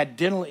 and had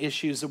dental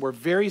issues that were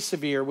very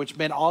severe, which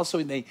meant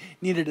also they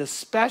needed a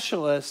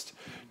specialist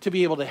to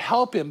be able to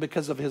help him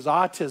because of his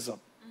autism.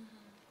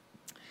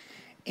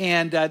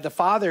 And the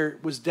father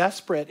was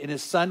desperate, and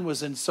his son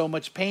was in so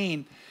much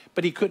pain,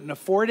 but he couldn't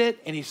afford it,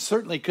 and he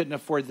certainly couldn't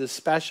afford this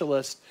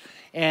specialist.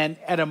 And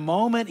at a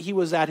moment he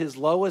was at his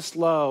lowest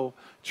low,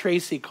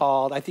 Tracy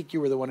called. I think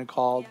you were the one who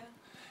called.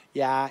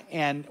 Yeah,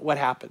 and what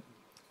happened?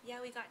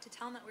 Yeah, we got to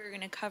tell them that we were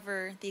going to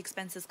cover the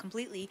expenses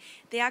completely.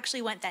 They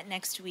actually went that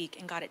next week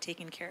and got it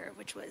taken care of,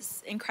 which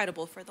was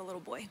incredible for the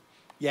little boy.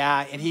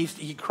 Yeah, and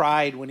he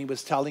cried when he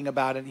was telling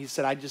about it. He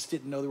said, I just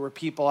didn't know there were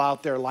people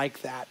out there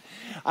like that.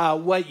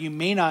 What you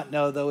may not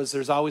know, though, is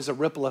there's always a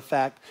ripple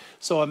effect.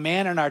 So a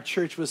man in our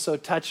church was so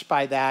touched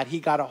by that, he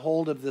got a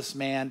hold of this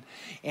man,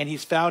 and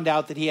he's found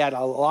out that he had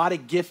a lot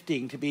of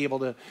gifting to be able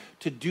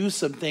to do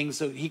some things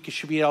that he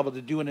should be able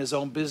to do in his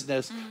own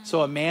business. Mm-hmm.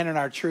 So a man in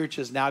our church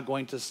is now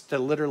going to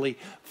literally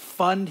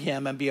fund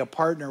him and be a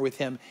partner with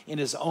him in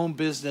his own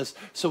business,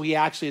 so he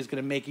actually is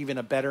going to make even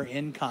a better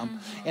income.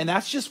 Mm-hmm. And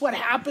that's just what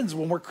happens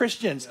when we're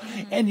Christians.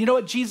 Mm-hmm. And you know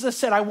what Jesus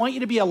said? I want you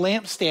to be a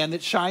lampstand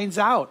that shines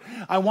out.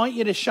 I want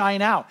you to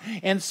shine out.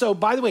 And so,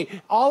 by the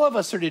way, all of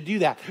us are to do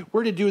that.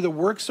 We're to do the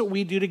works that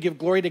we do to give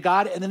glory to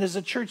God. And then as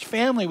a church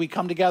family, we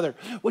come together,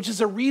 which is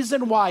a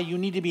reason why you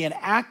need to be an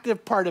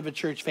active part of a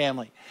church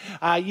family.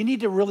 You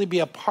need to really be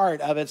a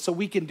part of it so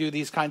we can do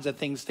these kinds of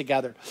things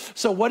together.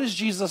 So what is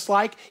Jesus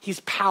like?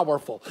 He's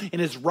powerful. In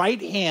his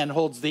right hand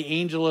holds the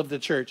angel of the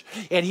church.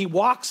 And he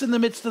walks in the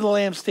midst of the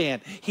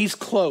lampstand. He's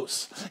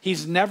close.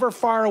 He's never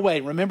far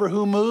away. Remember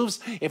who moves?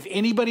 If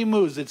anybody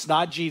moves, it's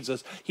not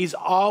Jesus. He's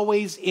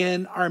always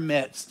in our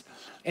midst.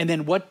 And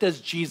then what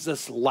does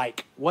Jesus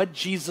like? What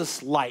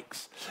Jesus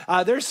likes.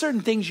 There's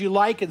certain things you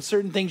like and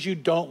certain things you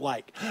don't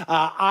like.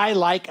 I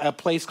like a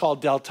place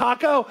called Del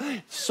Taco.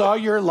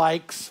 Sawyer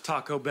likes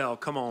Taco Bell.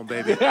 Come on,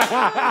 baby.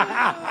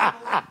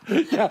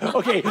 Yeah,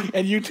 okay,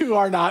 and you two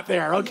are not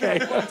there. Okay.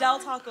 Del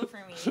Taco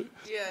for me.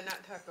 Yeah, not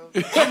taco.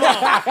 Come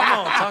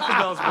on. Taco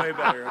Bell's way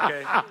better,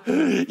 okay?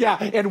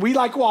 Yeah, and we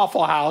like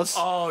Waffle House.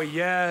 Oh,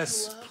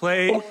 yes.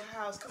 Play.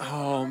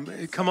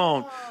 Come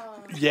on.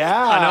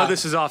 Yeah. I know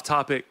this is off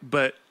topic,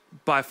 but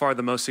by far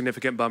the most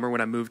significant bummer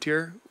when I moved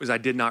here was I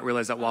did not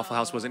realize that Waffle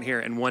House wasn't here.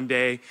 And one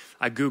day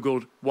I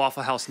Googled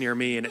Waffle House near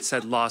me and it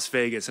said Las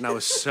Vegas. And I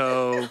was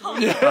so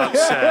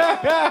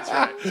upset. That's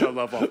right. So I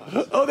love Waffle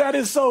House. Oh, that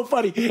is so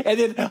funny. And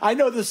then I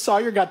know this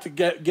Sawyer got to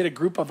get a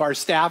group of our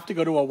staff to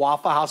go to a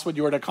Waffle House when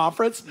you were at a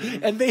conference,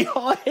 and they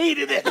all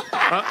hated it.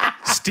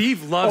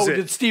 Steve loves it.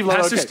 Did Steve love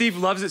it? Pastor Okay. Steve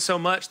loves it so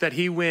much that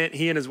he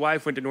and his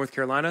wife went to North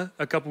Carolina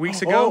a couple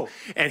weeks ago,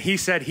 and he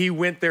said he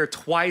went there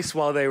twice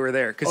while they were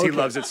there because he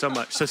loves it so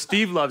much. So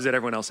Steve loves it.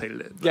 Everyone else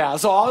hated it. Yeah,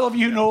 so all of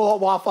you know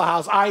Waffle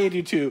House. I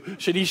do too.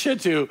 Shanisha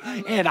too.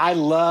 And I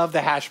love the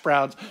hash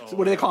browns. So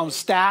what do they call them?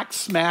 Stacked,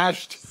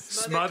 smashed?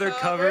 Smother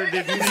covered.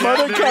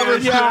 Smother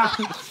covered, yeah.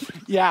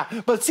 Yeah,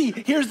 but see,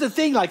 here's the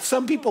thing. Like,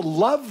 some people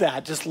love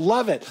that, just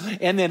love it.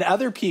 And then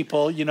other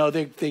people, you know,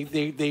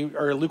 they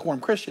are lukewarm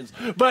Christians.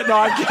 But no,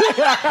 I'm kidding.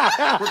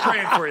 We're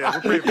praying for you.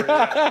 We're praying for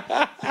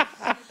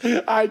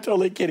you. I'm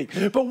totally kidding.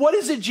 But what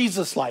is it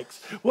Jesus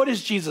likes? What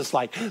is Jesus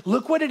like?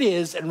 Look what it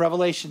is in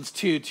Revelations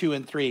 2:2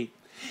 and 3.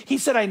 He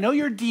said, I know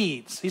your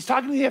deeds. He's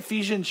talking to the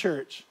Ephesian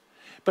church.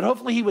 But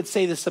hopefully he would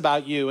say this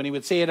about you, and he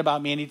would say it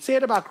about me, and he'd say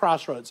it about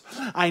Crossroads.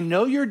 I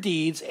know your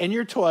deeds and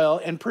your toil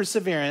and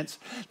perseverance,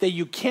 that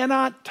you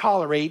cannot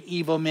tolerate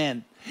evil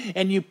men.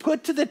 And you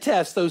put to the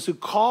test those who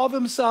call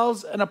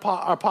themselves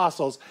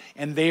apostles,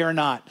 and they are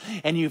not.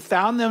 And you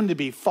found them to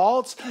be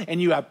false,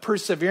 and you have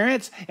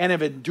perseverance, and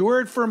have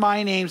endured for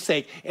my name's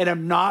sake, and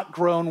have not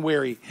grown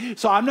weary.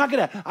 So I'm not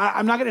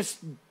gonna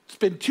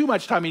spend too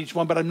much time in each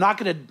one, but I'm not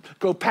going to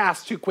go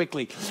past too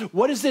quickly.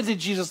 What is it that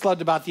Jesus loved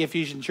about the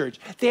Ephesian church?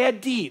 They had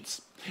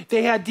deeds.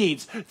 They had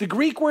deeds. The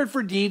Greek word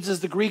for deeds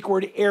is the Greek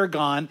word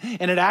ergon,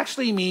 and it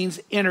actually means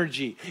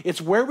energy. It's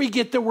where we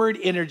get the word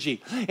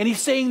energy. And he's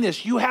saying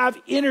this: you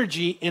have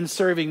energy in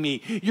serving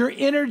me. You're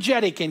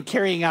energetic in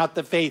carrying out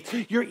the faith.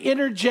 You're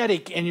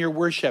energetic in your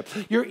worship.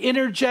 You're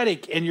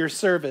energetic in your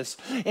service.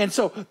 And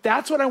so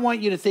that's what I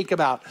want you to think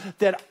about,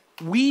 that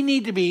we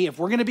need to be, if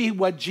we're going to be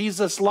what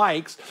Jesus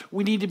likes,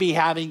 we need to be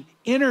having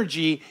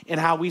energy in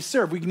how we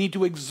serve. We need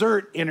to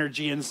exert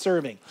energy in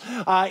serving.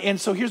 And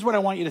so here's what I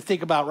want you to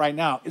think about right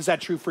now. Is that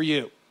true for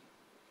you?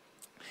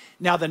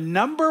 Now, the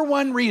number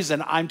one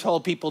reason I'm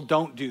told people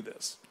don't do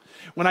this,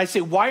 when I say,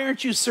 why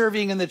aren't you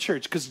serving in the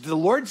church? Because the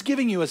Lord's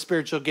giving you a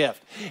spiritual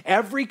gift.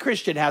 Every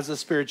Christian has a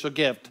spiritual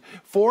gift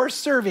for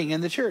serving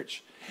in the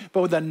church.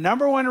 But the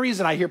number one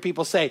reason I hear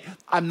people say,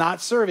 I'm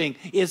not serving,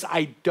 is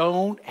I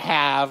don't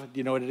have, do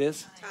you know what it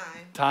is?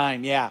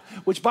 Time, yeah.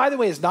 Which, by the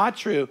way, is not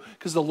true,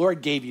 because the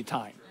Lord gave you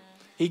time.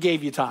 He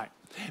gave you time.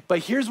 But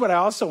here's what I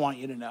also want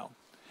you to know.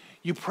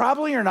 You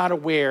probably are not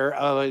aware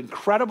of an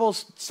incredible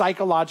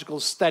psychological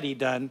study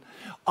done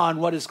on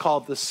what is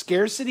called the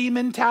scarcity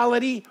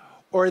mentality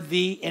or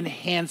the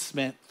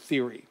enhancement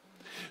theory.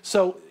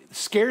 So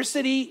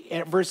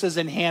scarcity versus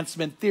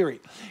enhancement theory.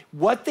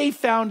 What they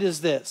found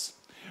is this: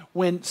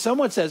 when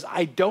someone says,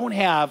 I don't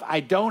have,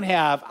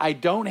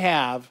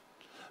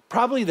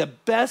 probably the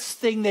best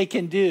thing they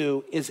can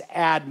do is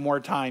add more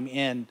time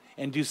in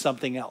and do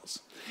something else.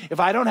 If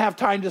I don't have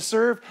time to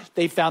serve,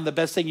 they found the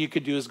best thing you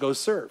could do is go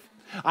serve.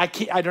 I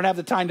don't have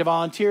the time to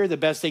volunteer. The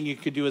best thing you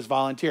could do is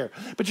volunteer.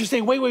 But you're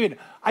saying, wait.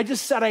 I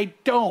just said I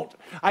don't.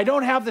 I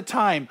don't have the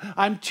time.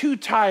 I'm too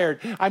tired.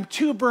 I'm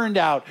too burned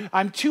out.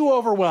 I'm too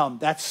overwhelmed.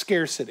 That's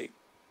scarcity.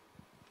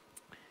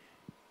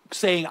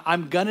 Saying,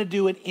 I'm going to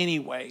do it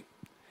anyway,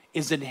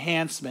 is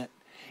enhancement.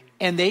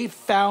 And they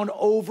found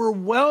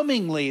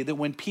overwhelmingly that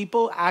when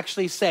people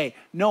actually say,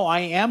 no, I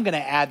am going to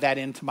add that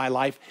into my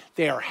life,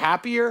 they are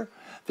happier,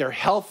 they're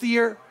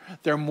healthier,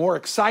 they're more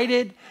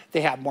excited,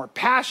 they have more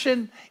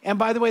passion. And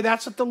by the way,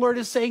 that's what the Lord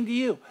is saying to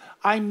you.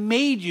 I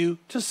made you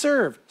to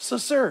serve, so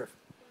serve.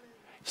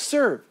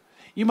 Serve.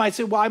 You might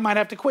say, well, I might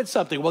have to quit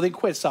something. Well, then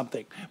quit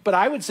something. But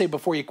I would say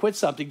before you quit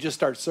something, just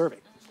start serving.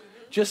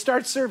 Just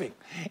start serving.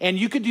 And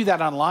you could do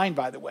that online,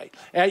 by the way.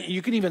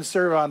 You can even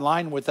serve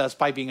online with us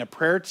by being a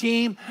prayer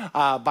team,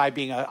 by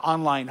being an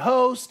online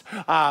host.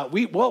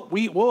 We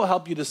will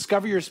help you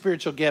discover your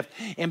spiritual gift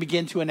and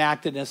begin to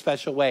enact it in a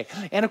special way.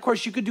 And, of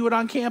course, you could do it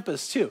on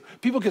campus, too.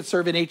 People could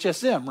serve in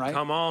HSM, right?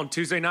 Come on,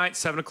 Tuesday night,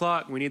 7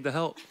 o'clock. We need the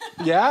help.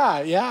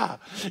 Yeah.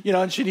 You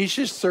know, and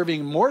Shanisha's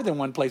serving more than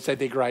one place, I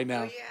think, right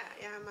now. Oh,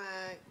 yeah, I'm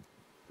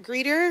a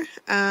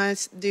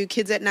greeter. Do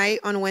Kids at Night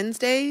on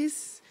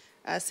Wednesdays.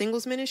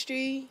 Singles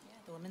ministry. Yeah,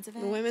 the women's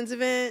event. The women's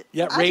event.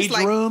 Yeah, rage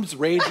rooms.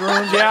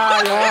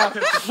 Yeah.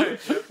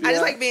 I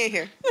just like being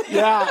here.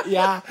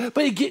 Yeah.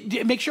 But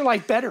it makes your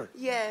life better.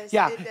 Yes,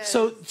 Yeah. it does.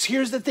 So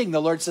here's the thing.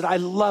 The Lord said, I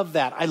love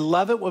that. I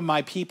love it when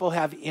my people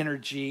have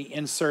energy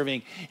in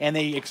serving and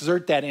they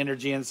exert that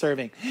energy in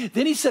serving.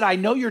 Then he said, I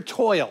know your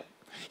toil.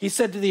 He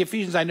said to the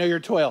Ephesians, I know your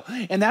toil.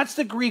 And that's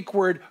the Greek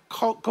word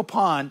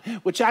kopon,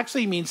 which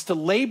actually means to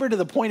labor to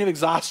the point of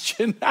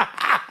exhaustion.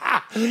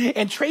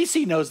 And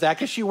Tracy knows that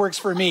because she works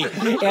for me.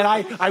 And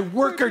I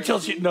work her till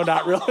she, no,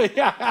 not really.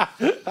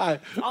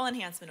 All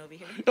enhancement over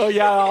here. Oh,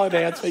 yeah, all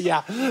enhancement,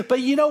 yeah. But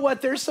you know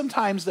what? There's some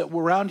times that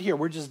we're around here,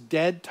 we're just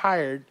dead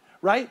tired,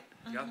 right?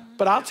 Yeah.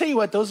 But I'll tell you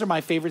what, those are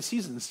my favorite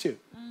seasons too.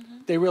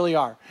 They really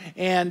are.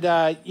 And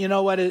you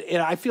know what?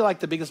 I feel like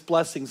the biggest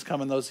blessings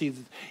come in those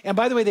seasons. And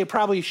by the way, they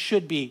probably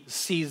should be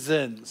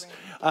seasons,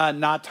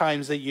 not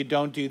times that you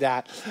don't do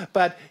that.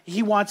 But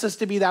he wants us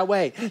to be that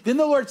way. Then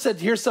the Lord said,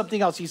 here's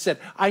something else. He said,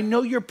 I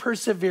know your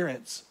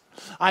perseverance.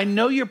 I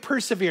know your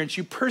perseverance.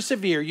 You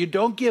persevere. You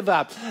don't give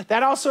up.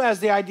 That also has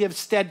the idea of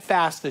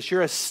steadfastness.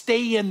 You're a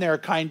stay in there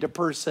kind of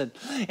person.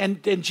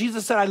 And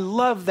Jesus said, I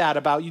love that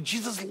about you.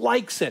 Jesus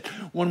likes it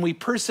when we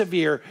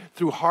persevere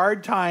through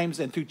hard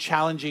times and through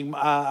challenging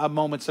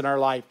moments in our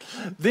life.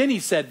 Then he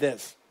said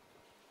this,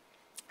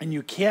 and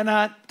you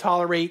cannot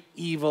tolerate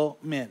evil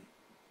men.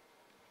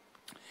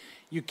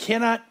 You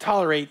cannot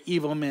tolerate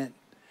evil men.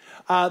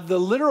 The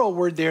literal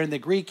word there in the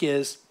Greek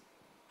is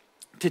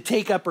to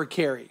take up or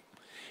carry.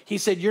 He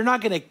said, you're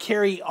not going to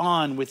carry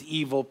on with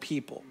evil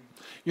people.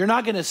 You're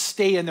not going to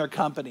stay in their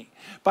company.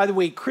 By the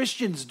way,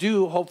 Christians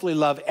do hopefully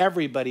love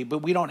everybody, but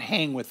we don't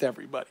hang with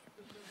everybody.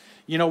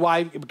 You know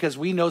why? Because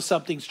we know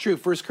something's true.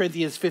 1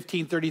 Corinthians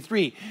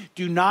 15:33,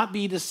 do not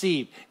be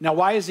deceived. Now,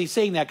 why is he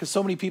saying that? Because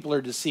so many people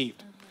are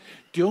deceived.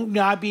 Do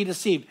not be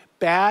deceived.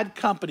 Bad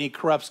company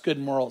corrupts good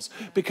morals.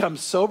 Become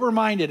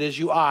sober-minded as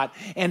you ought,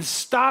 and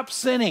stop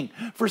sinning,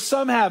 for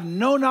some have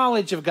no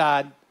knowledge of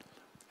God.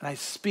 And I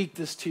speak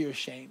this to your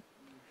shame.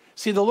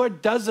 See, the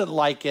Lord doesn't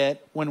like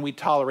it when we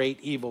tolerate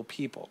evil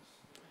people.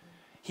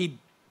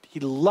 He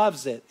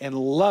loves it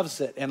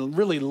and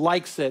really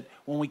likes it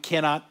when we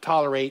cannot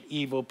tolerate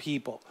evil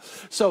people.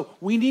 So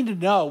we need to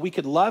know we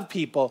can love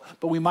people,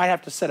 but we might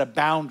have to set a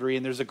boundary.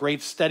 And there's a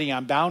great study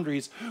on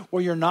boundaries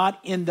where you're not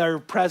in their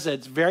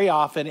presence very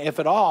often, if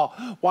at all.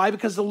 Why?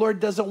 Because the Lord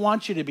doesn't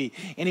want you to be.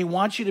 And he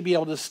wants you to be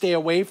able to stay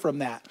away from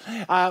that.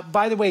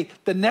 By the way,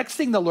 the next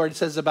thing the Lord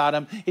says about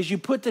him is you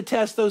put to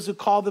test those who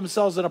call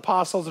themselves an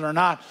apostles and are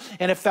not,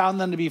 and have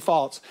found them to be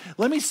false.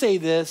 Let me say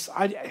this.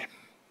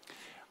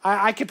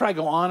 I could probably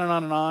go on and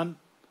on and on.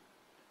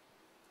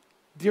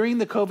 During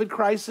the COVID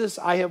crisis,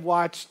 I have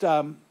watched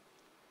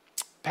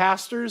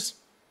pastors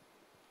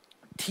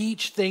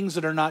teach things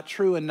that are not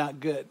true and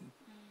not good.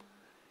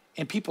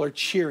 And people are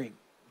cheering.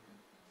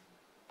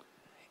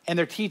 And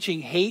they're teaching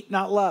hate,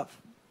 not love.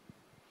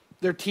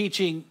 They're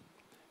teaching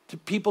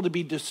people to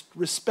be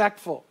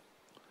disrespectful.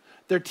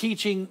 They're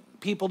teaching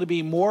people to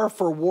be more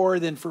for war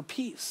than for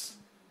peace.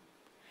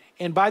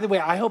 And by the way,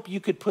 I hope you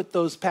could put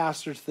those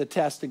pastors to the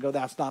test and go,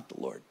 that's not the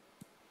Lord.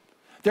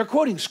 They're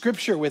quoting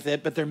scripture with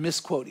it, but they're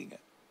misquoting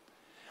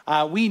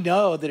it. We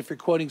know that if you're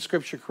quoting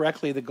scripture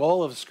correctly, the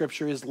goal of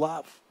scripture is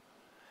love.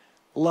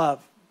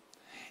 Love.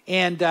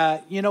 And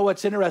you know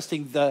what's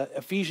interesting? The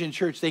Ephesian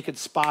church, they could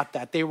spot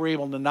that. They were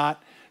able to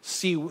not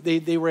see,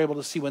 they were able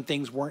to see when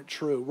things weren't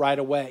true right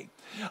away.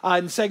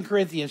 In 2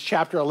 Corinthians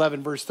chapter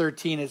 11, verse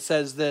 13, it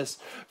says this: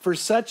 for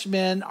such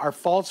men are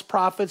false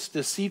prophets,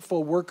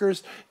 deceitful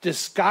workers,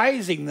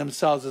 disguising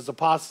themselves as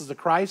apostles of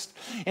Christ.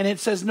 And it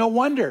says, no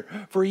wonder,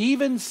 for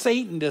even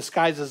Satan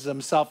disguises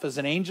himself as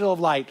an angel of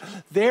light.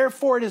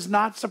 Therefore, it is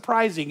not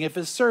surprising if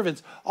his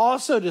servants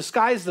also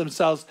disguise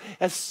themselves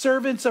as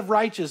servants of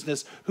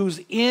righteousness,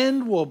 whose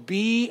end will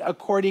be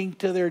according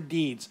to their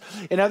deeds.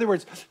 In other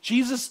words,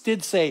 Jesus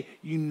did say,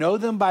 you know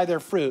them by their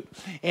fruit.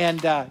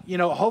 And,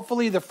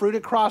 hopefully the fruit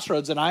of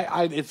Crossroads, and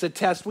it's a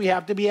test we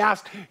have to be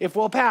asked if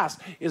we'll pass,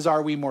 is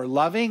are we more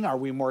loving? Are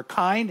we more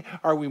kind?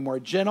 Are we more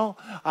gentle?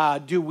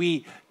 Do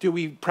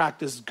we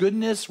practice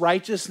goodness,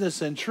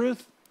 righteousness, and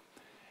truth?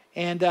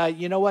 And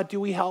you know what? Do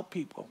we help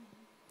people?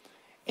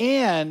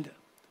 And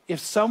if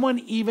someone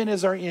even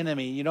is our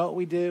enemy, you know what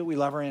we do? We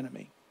love our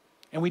enemy.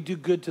 And we do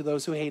good to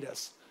those who hate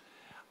us.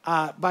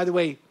 By the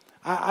way,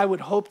 I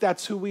would hope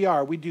that's who we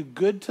are. We do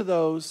good to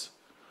those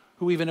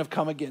who even have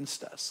come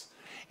against us.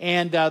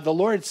 And the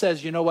Lord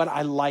says, you know what?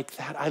 I like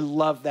that. I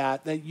love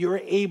that you're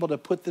able to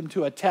put them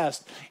to a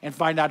test and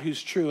find out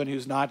who's true and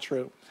who's not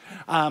true.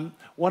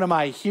 One of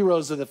my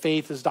heroes of the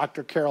faith is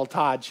Dr. Carol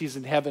Todd. She's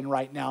in heaven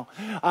right now.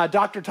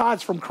 Dr.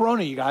 Todd's from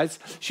Corona, you guys.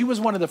 She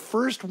was one of the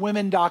first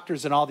women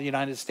doctors in all the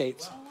United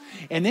States.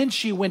 And then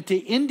she went to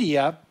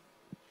India,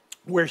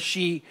 where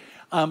she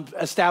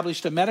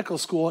established a medical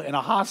school and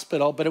a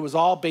hospital, but it was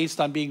all based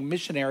on being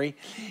missionary.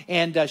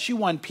 And she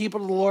won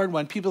people to the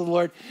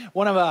Lord.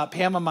 One of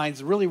Pam and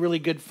mine's really, really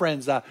good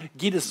friends,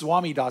 Gita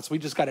Swamidas, we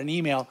just got an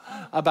email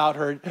about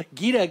her.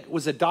 Gita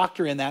was a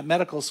doctor in that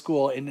medical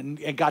school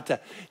and got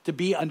to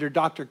be under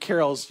Dr.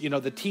 Carol's,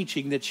 the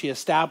teaching that she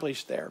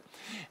established there.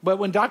 But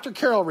when Dr.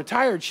 Carol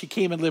retired, she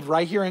came and lived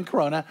right here in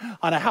Corona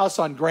on a house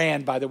on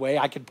Grand, by the way.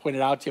 I could point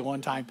it out to you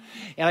one time.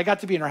 And I got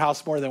to be in her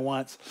house more than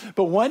once.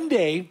 But one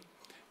day,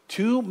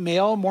 2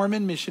 male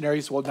Mormon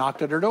missionaries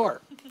knocked at her door.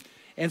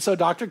 And so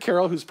Dr.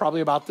 Carol, who's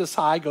probably about this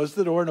high, goes to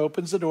the door and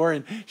opens the door.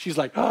 And she's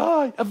like,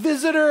 oh, a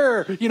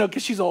visitor,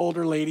 because she's an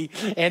older lady.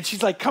 And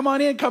she's like, come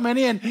on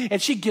in.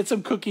 And she gets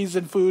them cookies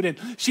and food. And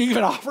she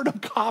even offered them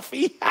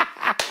coffee.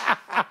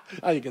 I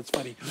think it's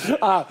funny.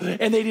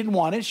 And they didn't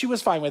want it. She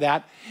was fine with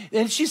that.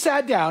 And she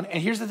sat down.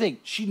 And here's the thing.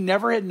 She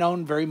never had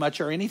known very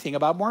much or anything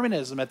about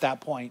Mormonism at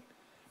that point.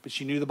 But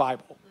she knew the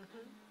Bible.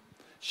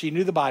 She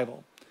knew the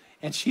Bible.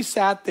 And she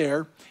sat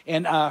there,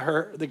 and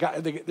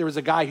there was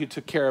a guy who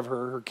took care of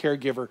her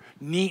caregiver,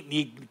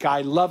 neat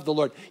guy, loved the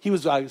Lord. He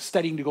was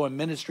studying to go in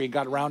ministry and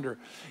got around her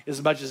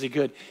as much as he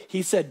could.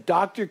 He said,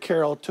 Dr.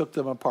 Carol took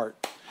them apart.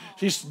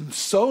 She's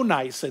so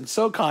nice and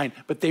so kind,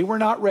 but they were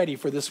not ready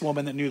for this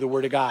woman that knew the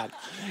Word of God.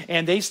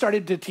 And they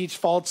started to teach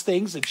false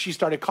things, and she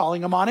started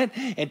calling them on it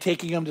and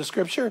taking them to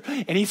Scripture.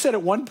 And he said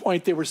at one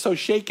point they were so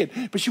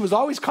shaken, but she was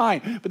always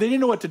kind, but they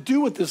didn't know what to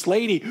do with this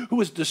lady who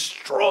was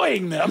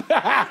destroying them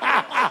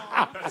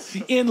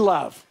in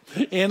love.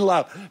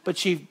 But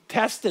she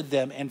tested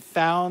them and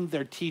found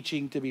their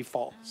teaching to be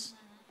false.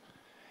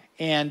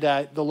 And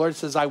the Lord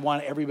says, I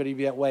want everybody to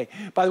be that way.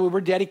 By the way,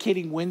 we're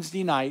dedicating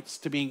Wednesday nights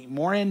to being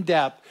more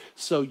in-depth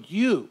so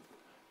you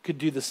could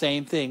do the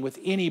same thing with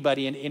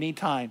anybody in any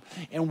time.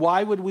 And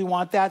why would we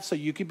want that? So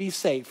you could be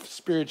safe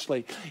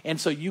spiritually.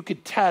 And so you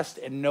could test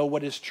and know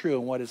what is true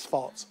and what is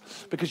false.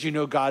 Because you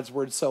know God's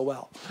word so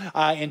well.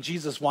 And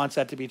Jesus wants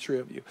that to be true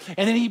of you.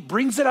 And then he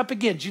brings it up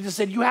again. Jesus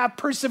said, you have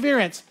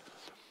perseverance.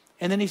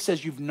 And then he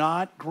says, you've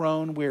not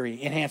grown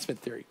weary. Enhancement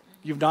theory.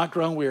 You've not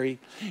grown weary.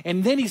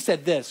 And then he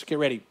said this. Get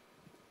ready.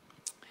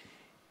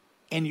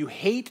 and you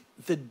hate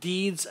the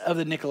deeds of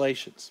the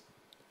Nicolaitans.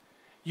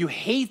 You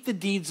hate the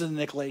deeds of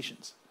the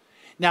Nicolaitans.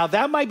 Now,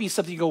 that might be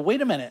something you go,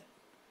 wait a minute.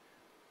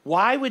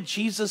 Why would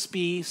Jesus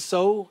be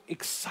so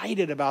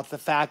excited about the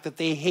fact that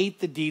they hate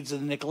the deeds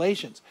of the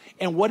Nicolaitans?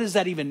 And what does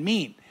that even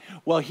mean?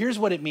 Well, here's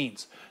what it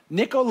means.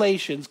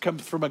 Nicolaitans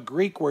comes from a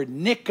Greek word,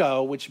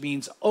 Nico, which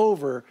means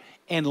over,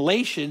 and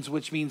Lations,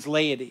 which means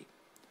laity.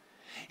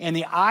 And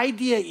the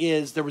idea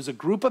is there was a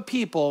group of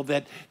people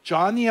that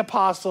John the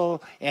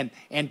Apostle and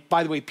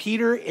by the way,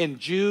 Peter and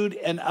Jude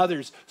and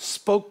others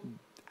spoke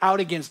out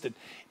against it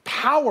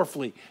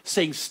powerfully,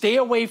 saying stay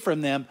away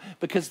from them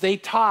because they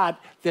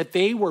taught that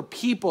they were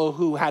people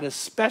who had a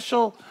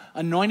special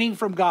anointing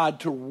from God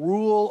to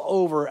rule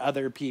over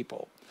other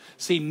people.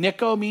 See,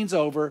 Nico means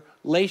over,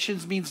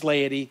 Lations means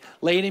laity,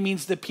 laity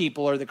means the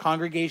people or the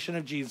congregation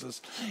of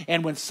Jesus.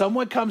 And when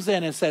someone comes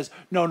in and says,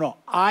 no,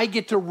 I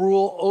get to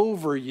rule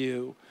over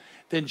you,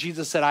 then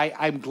Jesus said,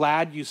 I'm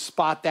glad you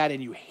spot that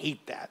and you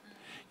hate that.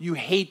 You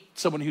hate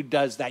someone who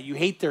does that. You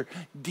hate their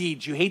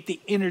deeds. You hate the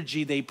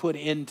energy they put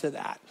into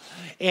that.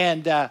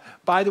 And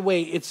by the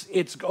way,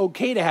 it's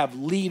okay to have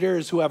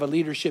leaders who have a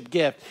leadership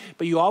gift,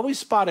 but you always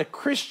spot a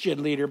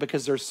Christian leader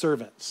because they're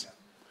servants.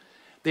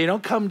 They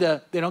don't come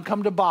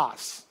to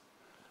boss.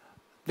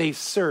 They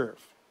serve.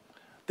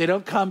 They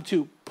don't come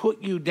to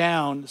put you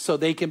down so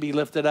they can be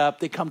lifted up.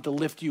 They come to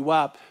lift you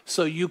up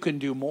so you can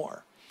do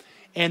more.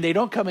 And they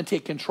don't come and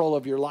take control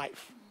of your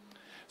life.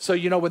 So,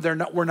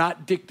 we're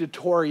not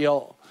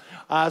dictatorial.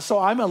 So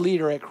I'm a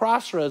leader at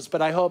Crossroads,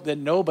 but I hope that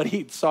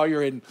nobody,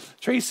 Sawyer and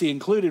Tracy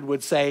included,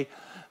 would say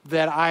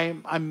that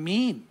I'm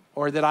mean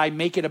or that I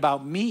make it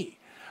about me.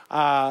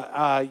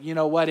 You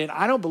know what? And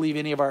I don't believe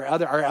any of our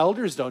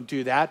elders don't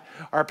do that.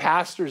 Our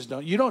pastors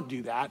don't. You don't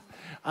do that.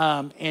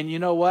 And you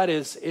know what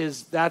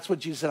is that's what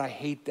Jesus said. I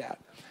hate that.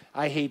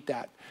 I hate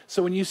that.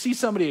 So when you see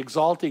somebody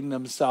exalting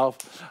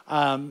themselves,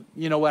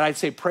 you know what? I'd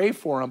say pray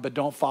for them, but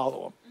don't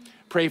follow them.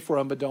 Pray for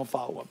them, but don't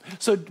follow them.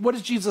 So what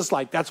is Jesus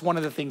like? That's one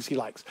of the things he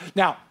likes.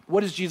 Now,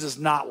 what is Jesus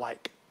not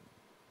like?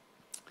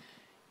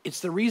 It's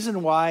the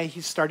reason why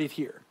he started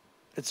here.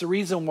 It's the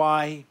reason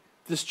why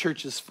this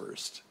church is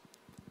first.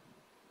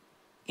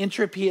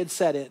 Entropy had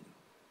set in.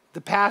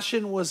 The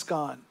passion was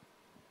gone.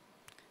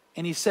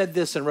 And he said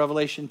this in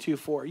Revelation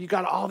 2:4. You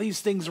got all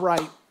these things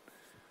right,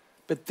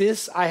 but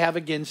this I have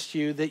against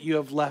you, that you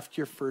have left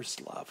your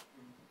first love.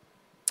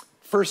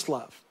 First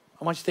love.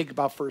 I want you to think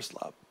about first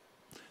love.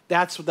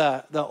 That's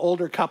the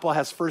older couple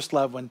has first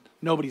love when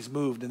nobody's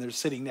moved and they're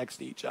sitting next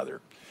to each other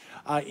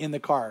in the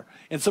car.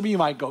 And some of you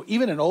might go,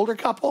 even an older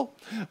couple?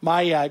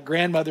 My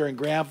grandmother and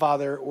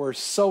grandfather were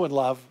so in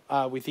love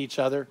with each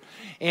other.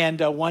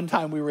 And one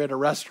time we were at a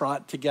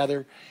restaurant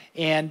together,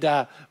 and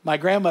my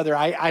grandmother,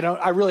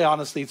 I really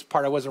honestly, it's the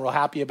part I wasn't real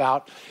happy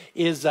about,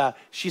 is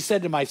she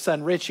said to my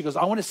son Rich, she goes,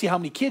 I want to see how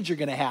many kids you're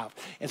going to have.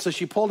 And so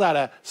she pulled out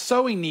a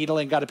sewing needle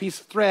and got a piece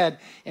of thread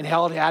and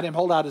had him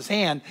hold out his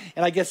hand.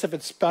 And I guess if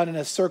it spun in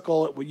a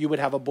circle, you would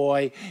have a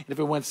boy. And if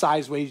it went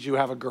sideways, you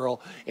have a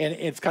girl. And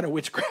it's kind of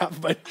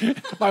witchcraft, but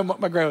my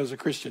grandmother's a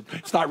Christian.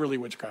 It's not really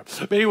witchcraft.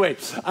 But anyway,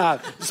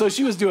 so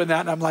she was doing that,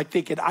 and I'm like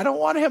thinking, I don't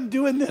want him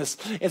doing this.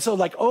 And so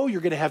like, oh,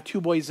 you're going to have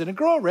 2 boys and a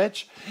girl,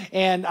 Rich.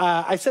 And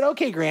I said,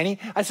 okay, Granny.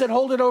 I said,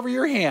 hold it over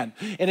your hand.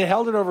 And it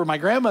held it over my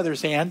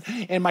grandmother's hand.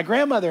 And my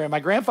grandmother and my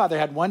grandfather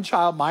had 1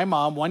 child, my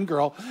mom, 1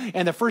 girl.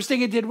 And the first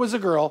thing it did was a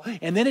girl.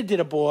 And then it did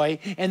a boy.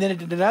 And then it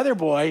did another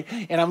boy.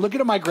 And I'm looking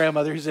at my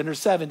grandmother, who's in her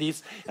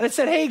 70s. And I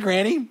said, hey,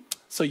 Granny,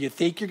 so you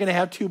think you're going to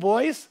have 2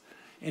 boys?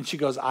 And she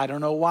goes, I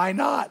don't know why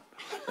not.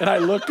 And I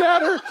looked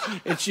at her,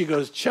 and she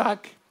goes,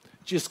 Chuck,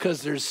 just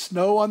because there's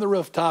snow on the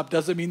rooftop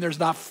doesn't mean there's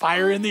not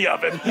fire in the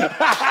oven.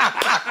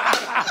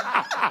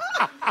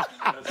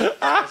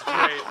 That's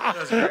great.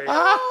 That's great.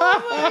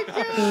 Oh my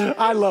God.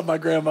 I love my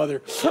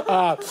grandmother.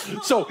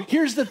 So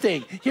here's the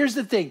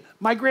thing.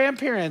 My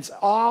grandparents,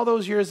 all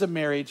those years of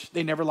marriage,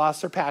 they never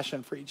lost their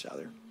passion for each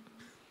other.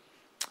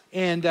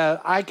 And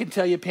I can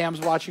tell you, Pam's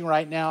watching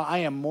right now, I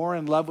am more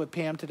in love with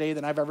Pam today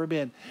than I've ever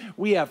been.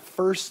 We have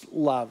first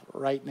love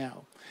right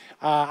now.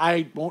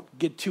 I won't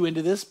get too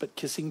into this, but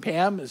kissing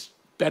Pam is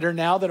better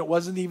now than it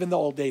wasn't even the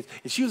old days.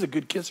 And she was a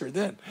good kisser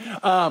then.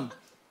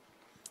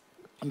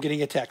 I'm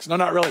getting a text. No,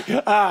 not really.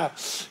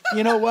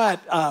 You know what?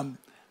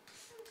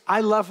 I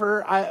love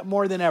her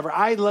more than ever.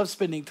 I love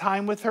spending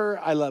time with her.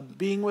 I love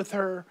being with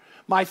her.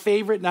 My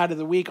favorite night of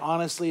the week,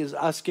 honestly, is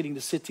us getting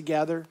to sit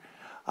together.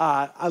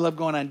 I love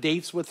going on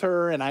dates with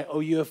her, and I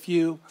owe you a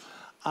few,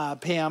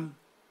 Pam.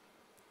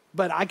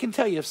 But I can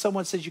tell you, if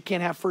someone says you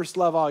can't have first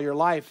love all your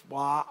life,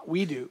 well,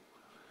 we do.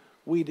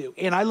 We do.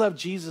 And I love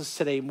Jesus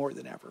today more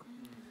than ever.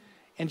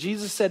 And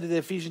Jesus said to the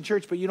Ephesian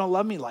church, but you don't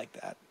love me like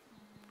that.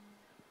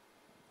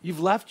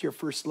 You've left your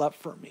first love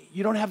for me.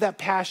 You don't have that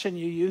passion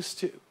you used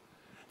to.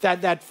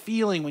 That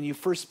feeling when you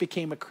first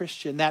became a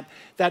Christian, that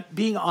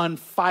being on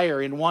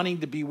fire and wanting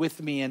to be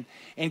with me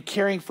and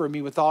caring for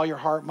me with all your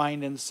heart,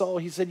 mind, and soul.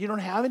 He said, you don't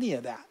have any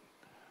of that.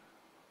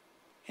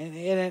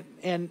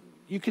 And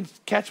you can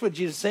catch what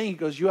Jesus is saying. He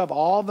goes, you have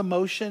all the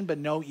motion, but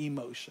no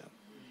emotion.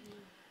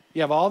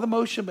 You have all the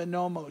motion, but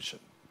no emotion.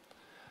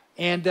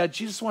 And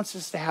Jesus wants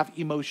us to have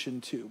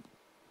emotion too.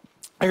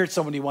 I heard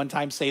somebody one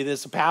time say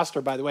this, a pastor,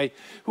 by the way,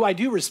 who I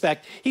do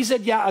respect. He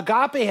said, yeah,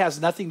 agape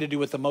has nothing to do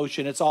with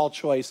emotion. It's all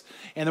choice.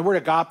 And the word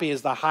agape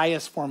is the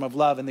highest form of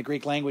love in the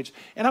Greek language.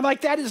 And I'm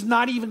like, that is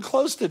not even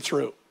close to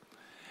true.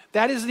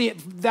 That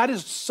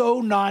is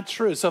so not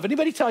true. So if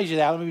anybody tells you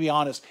that, let me be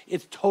honest,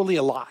 it's totally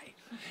a lie.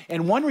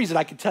 And one reason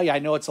I can tell you I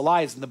know it's a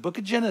lie is in the book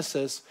of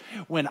Genesis,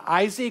 when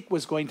Isaac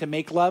was going to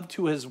make love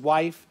to his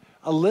wife,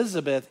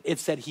 Elizabeth, it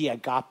said he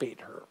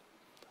agape'd her.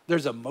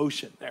 There's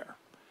emotion there.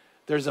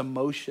 There's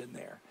emotion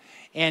there.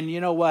 And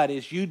you know what,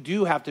 is you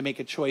do have to make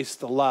a choice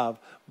to love,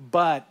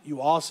 but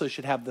you also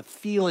should have the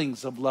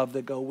feelings of love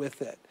that go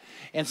with it.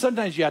 And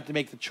sometimes you have to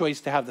make the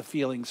choice to have the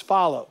feelings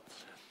follow.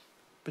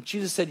 But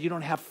Jesus said you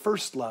don't have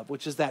first love,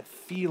 which is that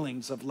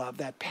feelings of love,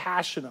 that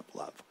passion of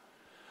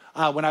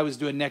love. When I was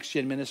doing Next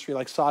Gen ministry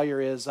like Sawyer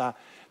is,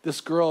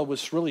 this girl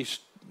was really,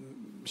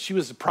 she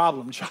was a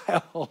problem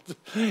child.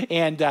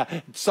 And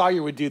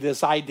Sawyer would do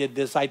this, I did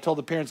this. I told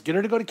the parents, get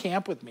her to go to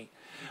camp with me.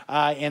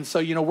 And so,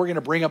 you know, we're going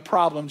to bring a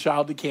problem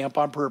child to camp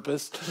on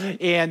purpose.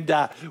 And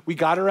we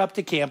got her up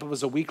to camp. It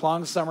was a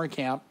week-long summer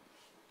camp.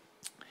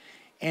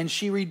 And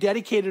she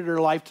rededicated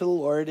her life to the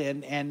Lord,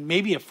 and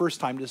maybe a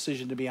first-time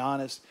decision, to be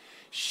honest.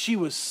 She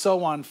was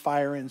so on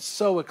fire and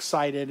so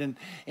excited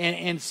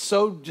and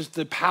so just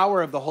the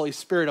power of the Holy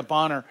Spirit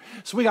upon her.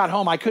 So we got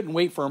home. I couldn't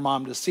wait for her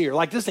mom to see her.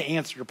 Like, this is the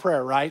answer to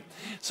prayer, right?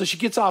 So she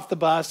gets off the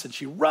bus and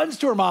she runs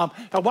to her mom.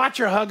 I watch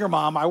her hug her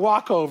mom. I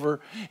walk over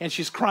and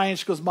she's crying.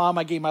 She goes, Mom,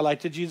 I gave my life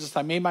to Jesus.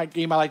 I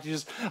gave my life to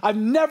Jesus. I've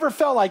never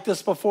felt like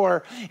this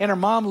before. And her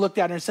mom looked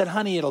at her and said,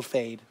 honey, it'll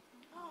fade.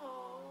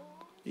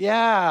 Aww.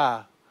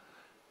 Yeah.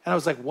 And I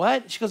was like,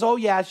 what? She goes, oh,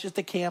 yeah, it's just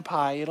a camp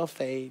high. It'll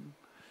fade.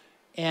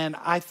 And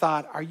I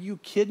thought, are you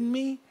kidding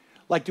me?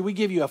 Like, do we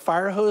give you a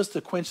fire hose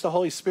to quench the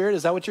Holy Spirit?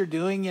 Is that what you're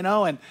doing? You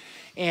know,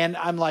 and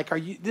I'm like, are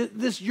you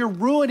you're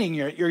ruining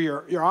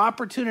your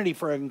opportunity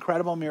for an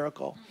incredible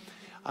miracle.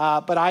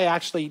 But I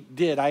actually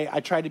did.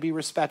 I tried to be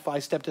respectful. I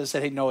stepped in and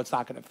said, hey, no, it's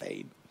not going to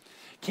fade.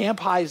 Camp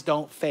highs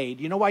don't fade.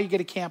 You know why you get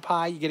a camp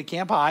high? You get a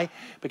camp high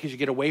because you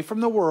get away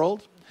from the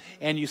world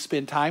and you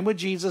spend time with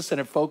Jesus in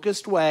a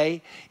focused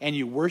way, and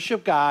you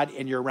worship God,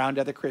 and you're around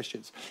other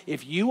Christians.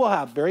 If you will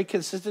have very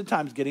consistent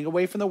times getting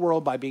away from the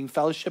world by being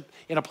fellowship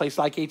in a place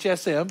like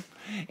HSM,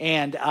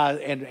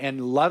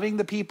 and loving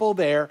the people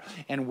there,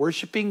 and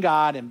worshiping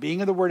God, and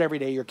being in the Word every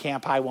day, your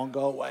camp high won't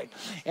go away.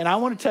 And I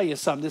want to tell you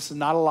something. This is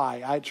not a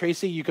lie.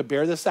 Tracy, you could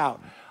bear this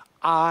out.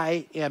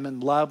 I am in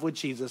love with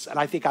Jesus, and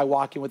I think I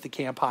walk in with the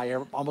camp high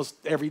almost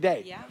every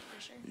day. Yeah,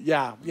 for sure.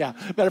 Yeah.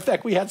 Matter of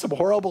fact, we had some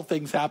horrible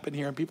things happen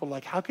here, and people are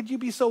like, how could you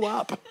be so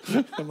up?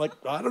 I'm like,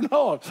 I don't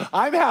know.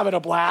 I'm having a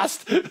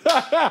blast,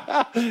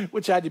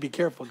 which I had to be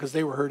careful because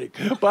they were hurting.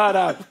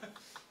 But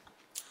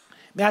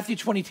Matthew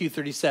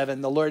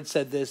 22:37, the Lord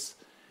said this,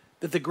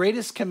 that the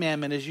greatest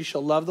commandment is you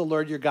shall love the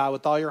Lord your God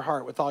with all your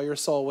heart, with all your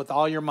soul, with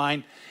all your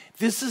mind.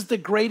 This is the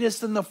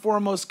greatest and the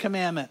foremost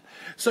commandment.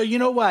 So you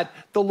know what?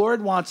 The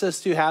Lord wants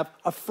us to have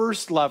a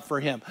first love for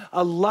him,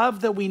 a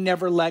love that we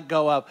never let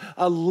go of,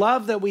 a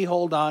love that we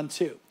hold on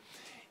to.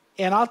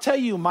 And I'll tell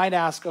you might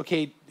ask,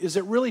 okay, is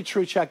it really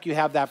true, Chuck, you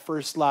have that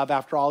first love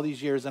after all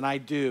these years? And I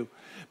do,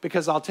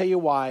 because I'll tell you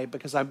why,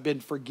 because I've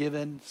been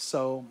forgiven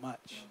so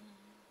much.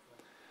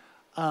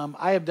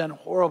 I have done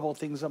horrible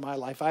things in my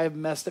life. I have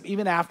messed up.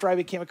 Even after I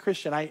became a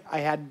Christian, I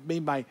had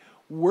made my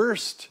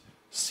worst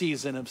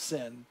season of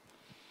sin.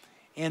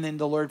 And then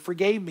the Lord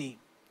forgave me.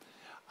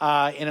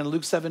 And in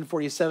Luke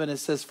 7:47, it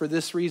says, for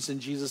this reason,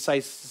 Jesus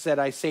said,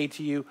 I say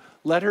to you,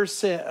 let her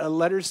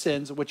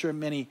sins, which are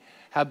many,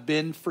 have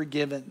been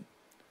forgiven.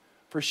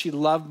 For she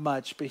loved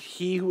much, but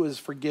he who is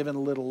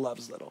forgiven little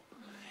loves little.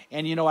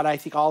 And you know what? I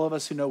think all of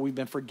us who know we've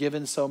been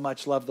forgiven so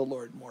much love the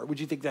Lord more. Would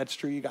you think that's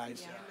true, you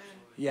guys?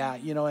 Yeah,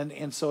 you know,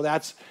 and so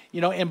that's,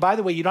 you know, and by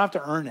the way, you don't have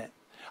to earn it.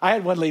 I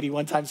had one lady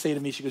one time say to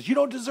me, she goes, you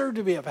don't deserve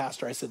to be a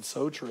pastor. I said,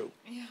 so true.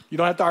 Yeah. You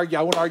don't have to argue.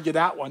 I won't argue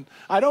that one.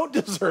 I don't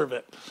deserve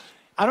it.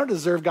 I don't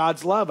deserve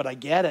God's love, but I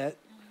get it.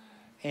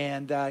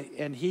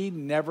 And he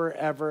never,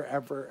 ever,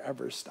 ever,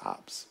 ever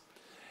stops.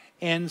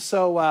 And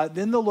so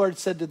then the Lord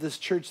said to this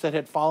church that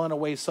had fallen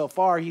away so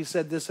far, he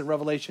said this in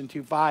Revelation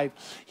 2:5,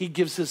 he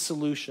gives his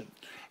solution.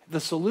 The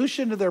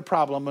solution to their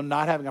problem of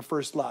not having a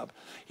first love.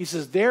 He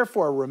says,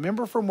 therefore,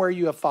 remember from where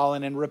you have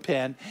fallen and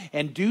repent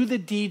and do the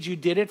deeds you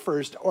did at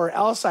first, or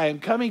else I am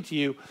coming to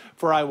you,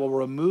 for I will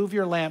remove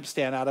your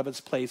lampstand out of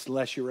its place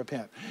unless you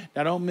repent.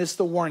 Now, don't miss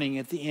the warning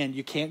at the end.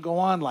 You can't go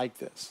on like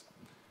this.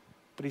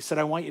 But he said,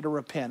 I want you to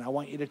repent. I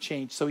want you to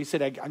change. So he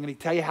said, I'm going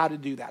to tell you how to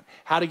do that,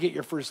 how to get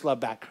your first love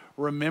back.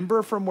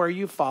 Remember from where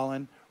you've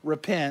fallen,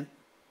 repent,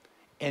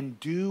 and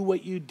do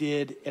what you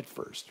did at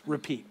first.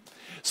 Repeat.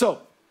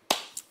 So,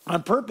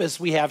 on purpose,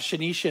 we have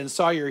Shanisha and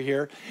Sawyer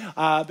here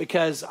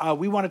because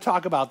we want to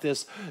talk about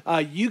this.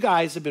 You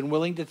guys have been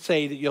willing to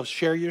say that you'll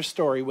share your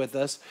story with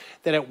us,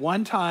 that at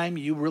one time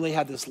you really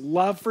had this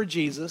love for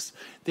Jesus.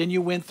 Then you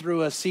went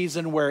through a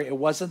season where it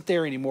wasn't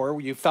there anymore,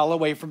 where you fell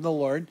away from the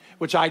Lord,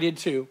 which I did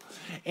too.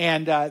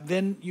 And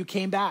then you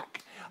came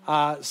back.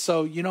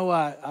 So, you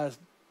know,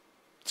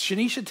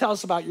 Shanisha, tell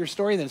us about your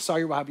story, then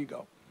Sawyer will have you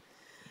go.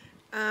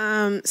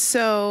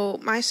 So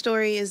my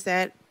story is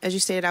that, as you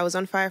stated, I was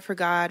on fire for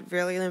God,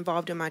 really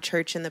involved in my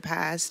church in the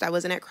past. I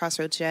wasn't at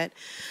Crossroads yet.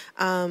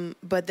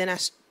 But then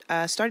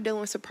I started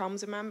dealing with some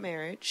problems in my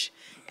marriage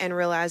and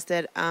realized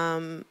that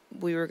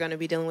we were going to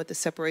be dealing with the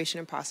separation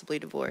and possibly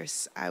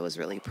divorce. I was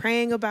really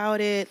praying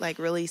about it, like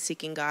really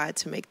seeking God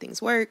to make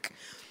things work.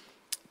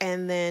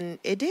 And then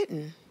it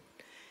didn't.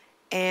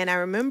 And I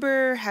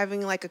remember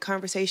having like a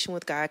conversation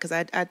with God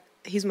because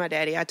he's my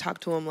daddy. I talk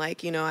to him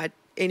like,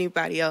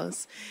 anybody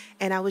else.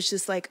 And I was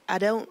just like, I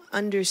don't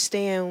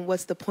understand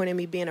what's the point of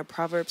me being a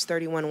Proverbs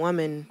 31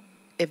 woman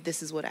if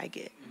this is what I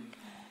get.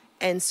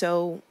 And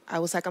so I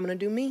was like, I'm going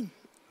to do me.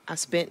 I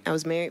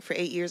was married for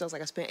 8 years. I was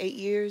like, I spent 8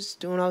 years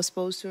doing what I was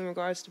supposed to in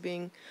regards to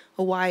being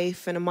a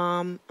wife and a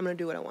mom. I'm going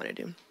to do what I want to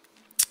do.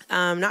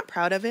 I'm not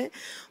proud of it,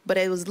 but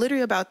it was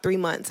literally about 3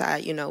 months.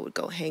 I, would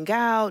go hang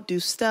out, do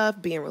stuff,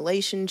 be in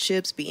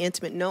relationships, be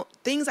intimate. No,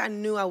 things I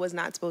knew I was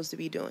not supposed to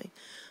be doing,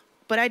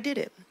 but I did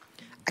it.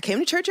 I came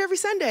to church every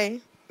Sunday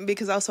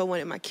because I also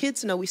wanted my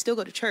kids to know we still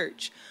go to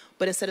church.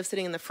 But instead of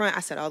sitting in the front, I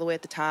sat all the way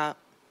at the top.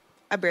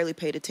 I barely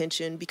paid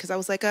attention because I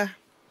was like,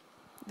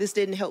 this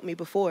didn't help me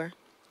before.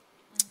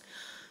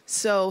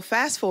 So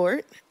fast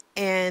forward,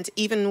 and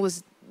even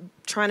was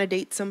trying to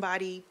date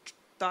somebody,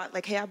 thought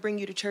like, hey, I'll bring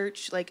you to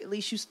church. Like, at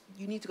least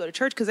you need to go to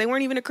church because they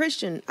weren't even a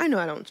Christian. I know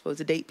I don't supposed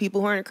to date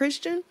people who aren't a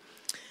Christian.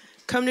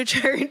 Come to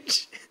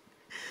church.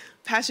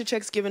 Pastor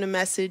Chuck's given a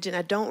message, and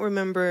I don't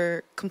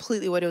remember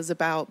completely what it was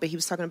about, but he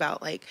was talking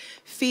about like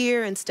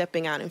fear and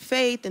stepping out in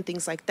faith and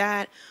things like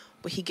that.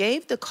 But he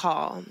gave the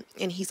call,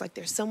 and he's like,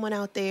 there's someone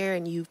out there,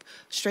 and you've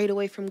strayed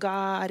away from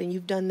God, and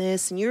you've done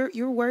this, and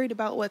you're worried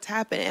about what's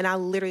happened. And I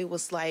literally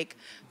was like,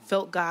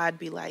 felt God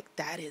be like,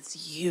 that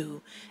is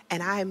you.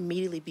 And I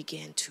immediately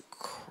began to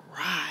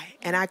cry.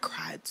 And I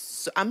cried.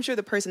 I'm sure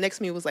the person next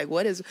to me was like,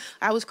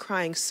 I was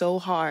crying so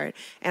hard.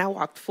 And I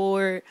walked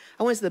forward.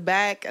 I went to the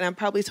back, and I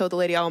probably told the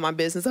lady all my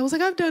business. I was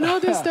like, I've done all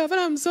this stuff, and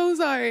I'm so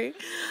sorry.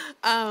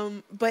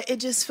 But it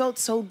just felt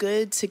so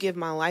good to give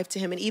my life to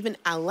him. And even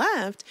I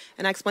left,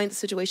 and I explained the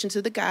situation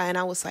to the guy, and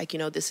I was like,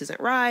 this isn't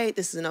right.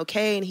 This isn't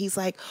okay. And he's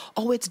like,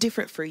 oh, it's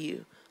different for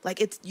you. Like,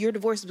 your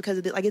divorce is because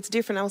of it. Like, it's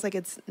different. I was like,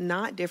 it's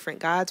not different.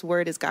 God's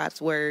word is God's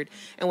word.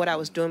 And what I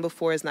was doing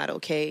before is not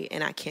okay.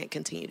 And I can't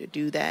continue to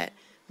do that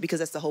because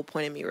that's the whole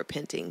point of me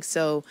repenting.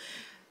 So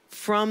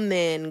from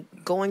then,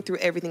 going through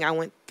everything I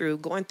went through,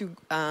 going through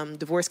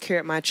divorce care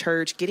at my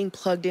church, getting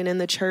plugged in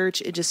the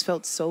church, it just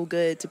felt so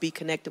good to be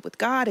connected with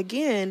God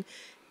again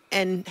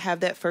and have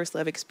that first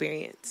love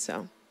experience.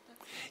 So.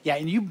 Yeah,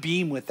 and you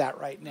beam with that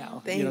right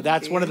now. Thank you.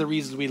 That's one of the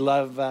reasons we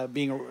love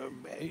being,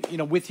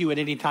 with you at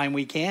any time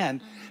we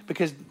can,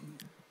 because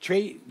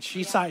she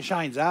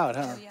shines out,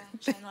 huh? Oh, yeah.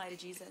 Shine the light of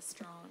Jesus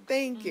strong.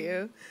 Thank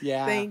you.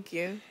 Yeah. Thank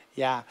you.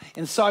 Yeah.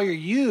 And Sawyer,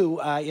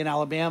 you in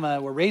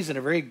Alabama were raised in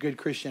a very good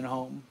Christian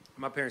home.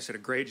 My parents did a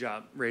great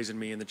job raising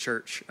me in the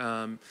church.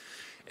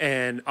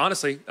 And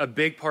honestly, a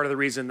big part of the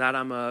reason that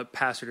I'm a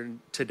pastor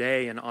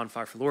today and on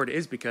fire for the Lord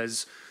is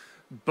because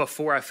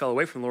before I fell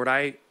away from the Lord,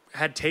 I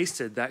had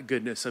tasted that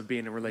goodness of being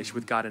in a relationship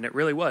with God. And it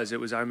really was.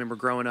 I remember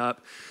growing up,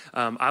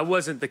 I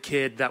wasn't the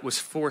kid that was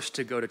forced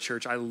to go to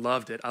church. I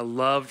loved it. I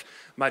loved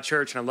my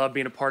church, and I loved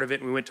being a part of it.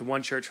 And we went to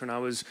one church when I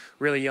was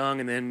really young,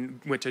 and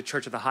then went to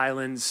Church of the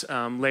Highlands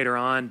later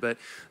on. But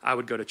I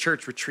would go to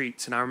church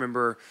retreats, and I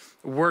remember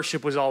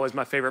worship was always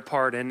my favorite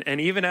part.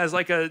 And even as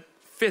like a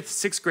 5th,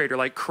 6th grader,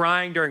 like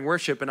crying during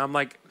worship. And I'm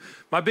like,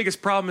 my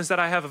biggest problem is that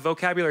I have a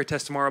vocabulary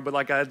test tomorrow, but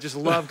like, I just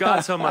love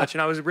God so much.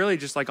 And I was really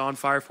just like on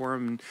fire for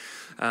him.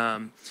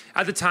 And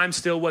at the time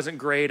still wasn't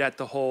great at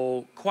the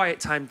whole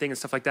quiet time thing and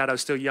stuff like that. I was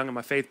still young in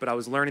my faith, but I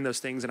was learning those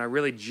things, and I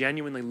really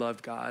genuinely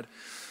loved God.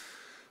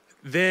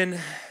 Then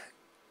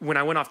when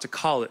I went off to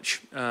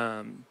college,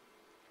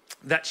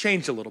 that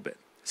changed a little bit.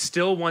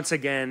 Still, once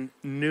again,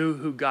 knew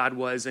who God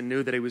was and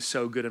knew that he was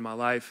so good in my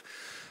life.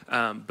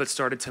 But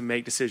started to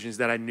make decisions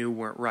that I knew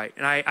weren't right.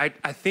 And I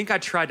think I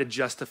tried to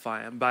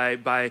justify them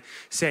by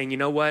saying, you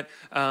know what,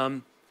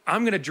 I'm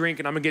going to drink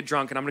and I'm going to get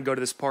drunk and I'm going to go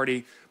to this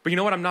party. But you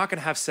know what, I'm not going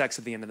to have sex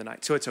at the end of the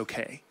night, so it's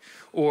okay.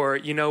 Or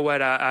you know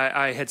what,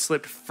 I had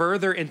slipped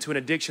further into an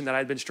addiction that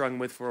I'd been struggling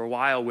with for a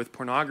while with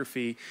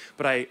pornography.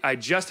 But I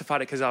justified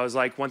it because I was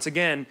like, once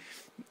again,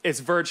 it's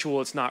virtual,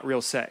 it's not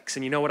real sex.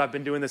 And you know what, I've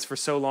been doing this for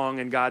so long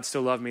and God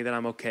still loved me that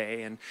I'm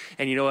okay. And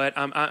you know what,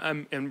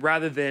 and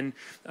rather than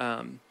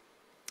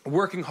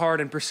working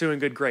hard and pursuing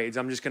good grades,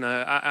 I'm just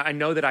I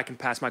know that I can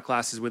pass my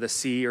classes with a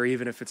C, or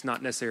even if it's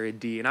not necessarily a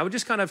D. And I would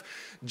just kind of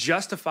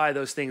justify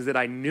those things that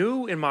I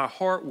knew in my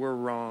heart were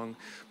wrong.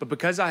 But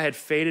because I had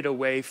faded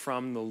away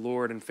from the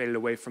Lord and faded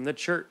away from the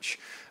church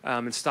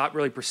and stopped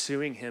really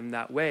pursuing him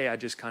that way, I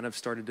just kind of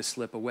started to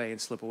slip away and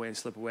slip away and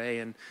slip away.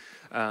 And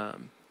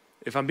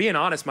if I'm being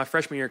honest, my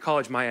freshman year of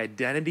college, my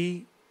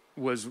identity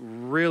was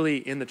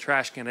really in the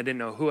trash can. I didn't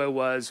know who I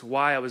was,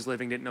 why I was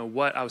living, didn't know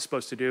what I was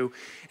supposed to do,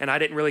 and I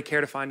didn't really care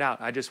to find out.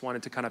 I just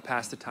wanted to kind of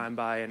pass the time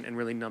by and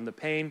really numb the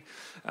pain.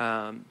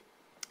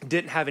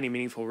 didn't have any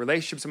meaningful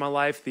relationships in my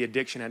life. The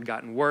addiction had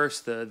gotten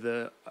worse.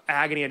 The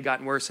agony had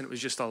gotten worse, and it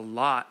was just a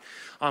lot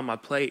on my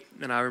plate.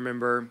 And I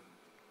remember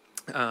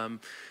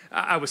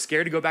I was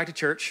scared to go back to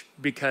church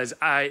because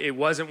it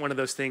wasn't one of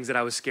those things that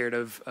I was scared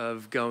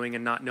of going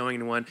and not knowing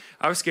anyone.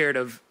 I was scared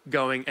of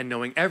going and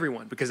knowing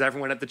everyone because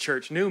everyone at the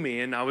church knew me,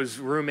 and I was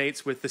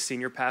roommates with the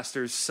senior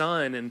pastor's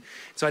son. And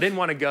so I didn't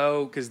want to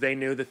go because they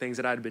knew the things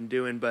that I'd been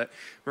doing. But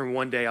I remember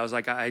one day I was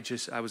like, I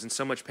was in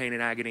so much pain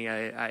and agony.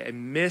 I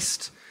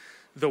missed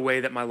the way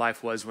that my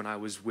life was when I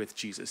was with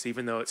Jesus.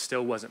 Even though it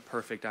still wasn't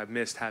perfect, I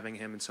missed having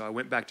him. And so I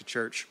went back to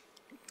church,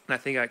 and I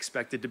think I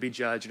expected to be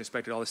judged and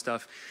expected all this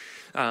stuff.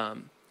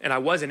 And I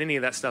wasn't any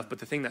of that stuff, but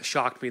the thing that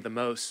shocked me the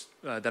most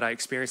that I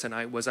experienced that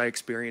night was I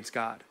experienced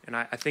God. And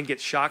I think it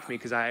shocked me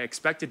because I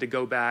expected to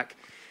go back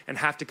and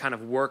have to kind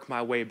of work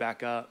my way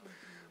back up.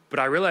 But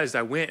I realized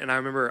I went, and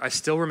I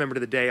still remember to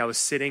the day I was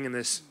sitting in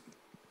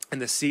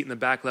the seat in the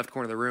back left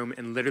corner of the room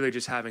and literally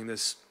just having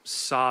this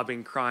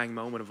sobbing, crying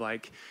moment of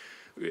like,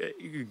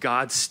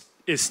 God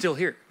is still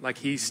here. Like,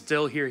 he's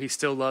still here. He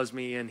still loves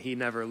me, and he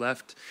never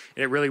left.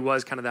 And it really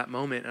was kind of that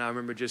moment. And I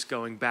remember just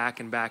going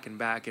back and back and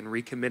back and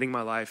recommitting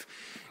my life,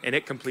 and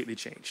it completely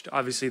changed.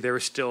 Obviously, there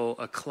was still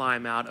a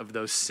climb out of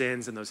those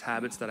sins and those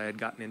habits that I had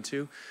gotten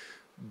into,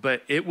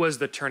 but it was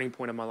the turning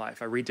point of my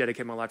life. I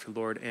rededicated my life to the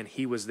Lord, and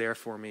he was there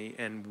for me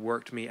and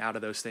worked me out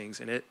of those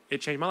things. And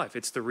it changed my life.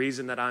 It's the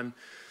reason that I'm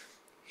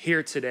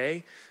here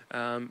today.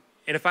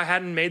 And if I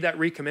hadn't made that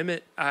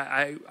recommitment,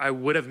 I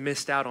would have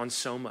missed out on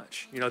so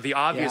much. You know, the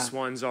obvious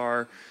ones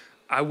are,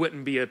 I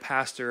wouldn't be a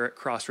pastor at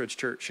Crossroads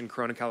Church in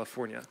Corona,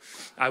 California.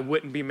 I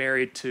wouldn't be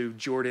married to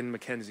Jordan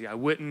McKenzie. I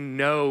wouldn't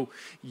know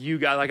you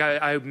guys. Like,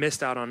 I would have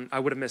missed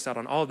out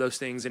on all of those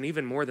things. And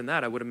even more than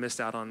that, I would have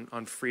missed out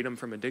on freedom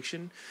from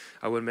addiction.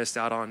 I would have missed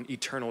out on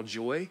eternal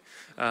joy.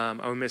 I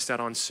would have missed out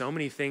on so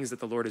many things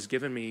that the Lord has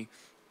given me,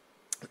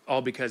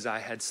 all because I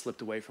had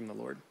slipped away from the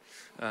Lord.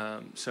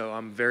 So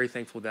I'm very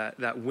thankful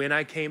that when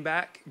I came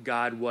back,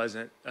 God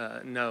wasn't,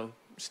 no,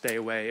 stay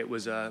away. It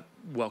was a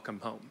welcome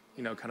home,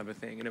 you know, kind of a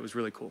thing. And it was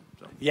really cool.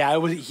 So. Yeah,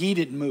 he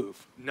didn't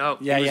move. No.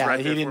 Yeah, he was right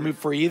he there didn't for me. move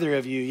for either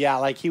of you. Yeah,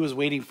 like he was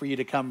waiting for you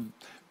to come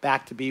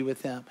back to be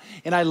with him.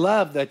 And I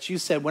love that you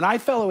said, when I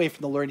fell away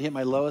from the Lord and hit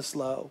my lowest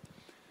low,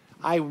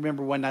 I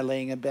remember one night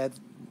laying in bed,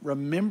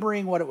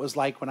 remembering what it was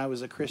like when I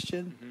was a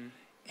Christian. Mm-hmm.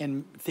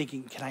 And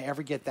thinking, can I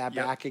ever get that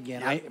back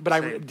again?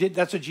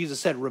 That's what Jesus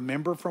said.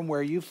 Remember from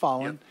where you've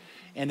fallen,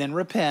 and then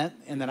repent.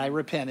 And then I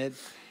repented,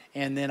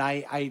 and then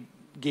I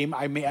did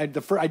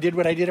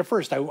what I did at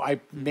first. I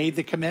made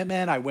the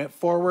commitment. I went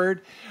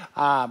forward,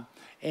 and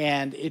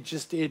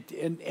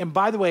and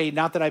by the way,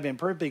 not that I've been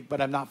perfect,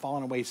 but I've not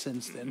fallen away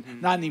since then.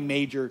 Mm-hmm. Not any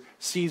major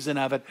season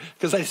of it,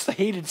 because I just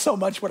hated so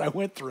much what I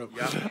went through,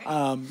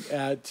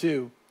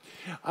 too.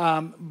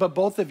 But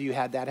both of you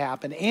had that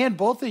happen, and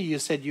both of you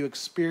said you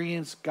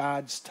experienced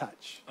God's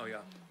touch. Oh, yeah.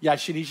 Yeah,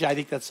 Shanisha, I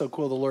think that's so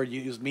cool. The Lord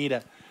used me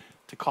to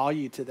call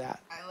you to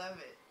that. I love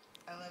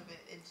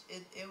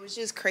it. It was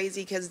just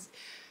crazy because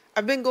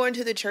I've been going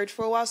to the church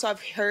for a while, so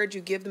I've heard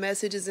you give the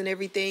messages and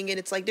everything, and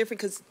it's like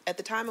different because at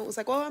the time it was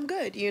like, well, I'm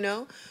good, you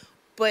know?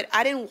 But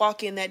I didn't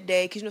walk in that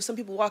day because, you know, some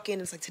people walk in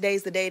and it's like,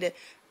 today's the day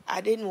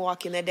I didn't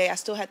walk in that day. I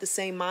still had the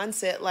same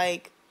mindset,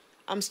 like,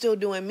 I'm still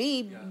doing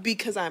me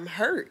because I'm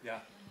hurt. Yeah.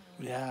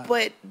 Yeah.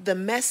 But the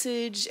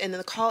message and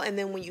the call, and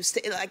then when you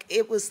stay, like,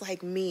 it was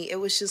like me. It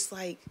was just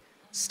like,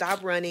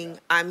 stop running.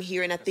 I'm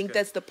here. And I think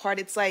that's the part.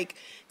 It's like,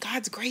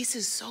 God's grace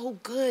is so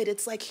good.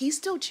 It's like he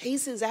still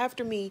chases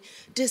after me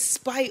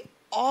despite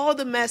all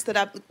the mess that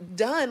I've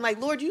done.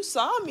 Like, Lord, you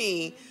saw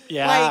me.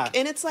 Yeah. Like,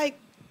 and it's like,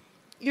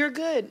 you're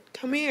good.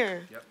 Come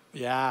here. Yep.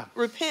 Yeah.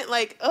 Repent.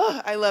 Like,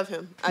 I love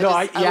him. I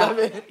love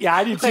it. Yeah,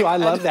 I do too. Like, I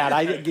love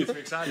that. Gets me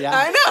excited. Yeah.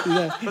 I know.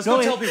 Yeah. Let's go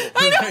tell people.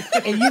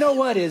 And you know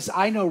what is?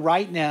 I know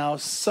right now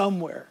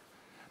somewhere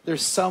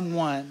there's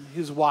someone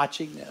who's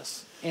watching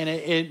this, and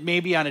it may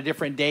be on a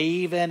different day,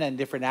 even and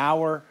different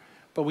hour,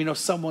 but we know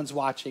someone's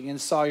watching. And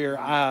Sawyer,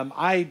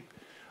 I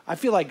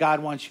feel like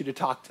God wants you to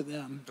talk to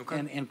them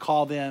and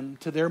call them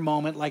to their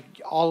moment, like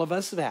all of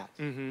us have had.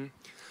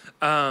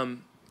 Mm-hmm.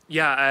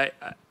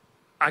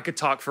 I could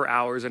talk for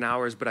hours and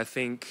hours, but I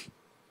think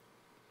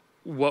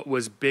what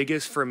was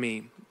biggest for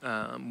me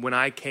when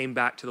I came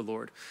back to the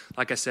Lord,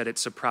 like I said, it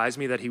surprised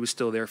me that he was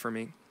still there for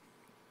me.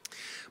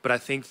 But I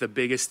think the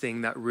biggest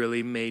thing that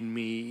really made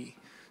me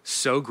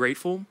so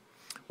grateful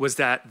was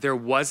that there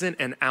wasn't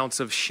an ounce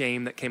of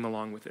shame that came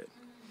along with it.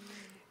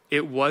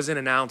 It wasn't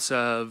an ounce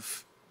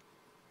of,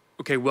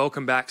 okay,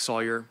 welcome back,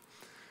 Sawyer,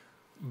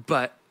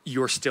 but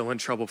you're still in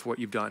trouble for what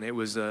you've done. It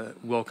was a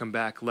welcome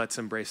back, let's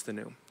embrace the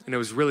new. And it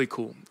was really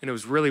cool. And it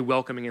was really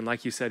welcoming. And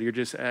like you said, you're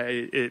just,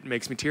 it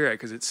makes me tear-eyed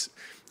because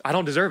I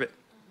don't deserve it.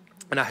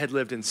 And I had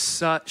lived in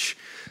such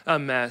a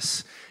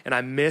mess, and I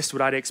missed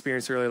what I'd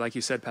experienced earlier, like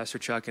you said, Pastor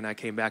Chuck, and I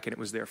came back and it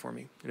was there for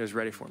me. It was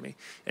ready for me.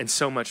 And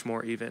so much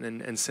more even.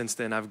 And since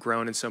then, I've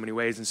grown in so many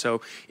ways. And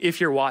so if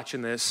you're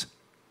watching this,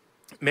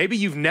 maybe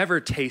you've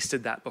never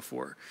tasted that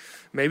before.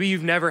 Maybe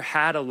you've never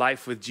had a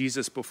life with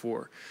Jesus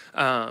before.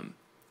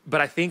 But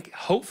I think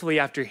hopefully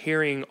after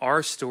hearing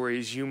our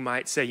stories, you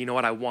might say, you know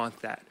what, I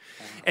want that.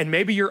 And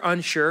maybe you're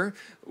unsure.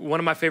 One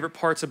of my favorite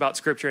parts about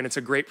Scripture, and it's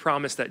a great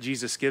promise that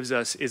Jesus gives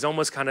us, is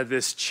almost kind of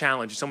this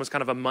challenge. It's almost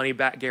kind of a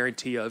money-back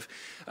guarantee of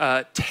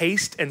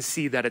taste and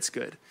see that it's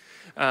good.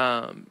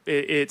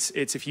 It's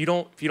if you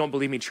don't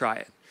believe me, try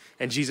it.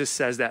 And Jesus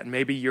says that. And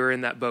maybe you're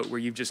in that boat where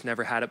you've just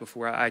never had it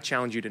before. I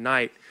challenge you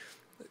tonight,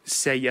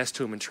 say yes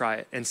to him and try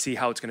it and see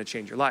how it's going to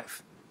change your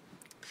life.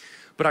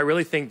 But I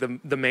really think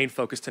the main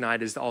focus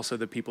tonight is also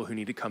the people who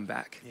need to come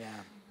back. Yeah.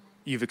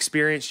 You've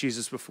experienced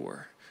Jesus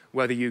before.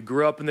 Whether you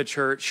grew up in the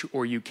church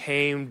or you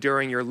came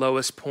during your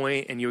lowest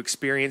point and you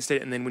experienced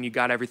it, and then when you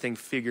got everything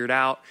figured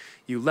out,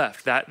 you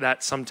left.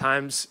 That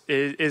sometimes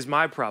is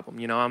my problem.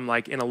 You know, I'm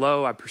like in a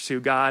low, I pursue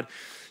God.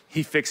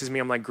 He fixes me.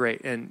 I'm like,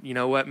 great. And you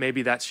know what?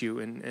 Maybe that's you,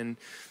 and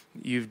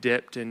you've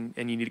dipped and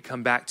you need to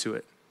come back to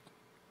it.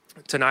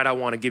 Tonight, I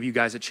want to give you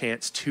guys a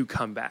chance to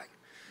come back,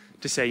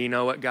 to say, you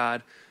know what,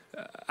 God,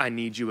 I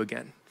need you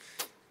again.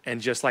 And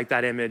just like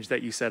that image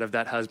that you said of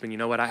that husband, you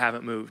know what, I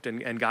haven't moved,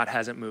 and God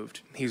hasn't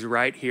moved. He's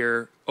right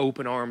here,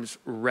 open arms,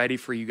 ready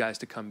for you guys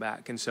to come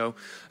back. And so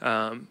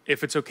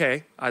if it's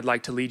okay, I'd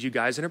like to lead you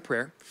guys in a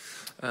prayer.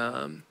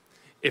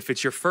 If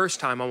it's your first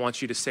time, I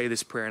want you to say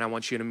this prayer, and I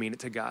want you to mean it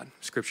to God.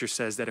 Scripture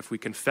says that if we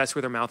confess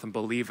with our mouth and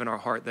believe in our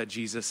heart that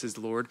Jesus is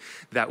Lord,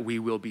 that we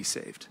will be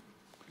saved.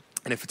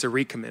 And if it's a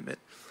recommitment,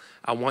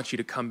 I want you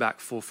to come back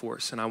full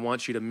force, and I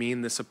want you to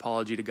mean this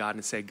apology to God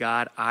and say,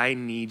 God, I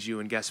need you.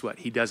 And guess what?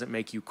 He doesn't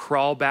make you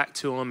crawl back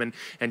to him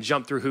and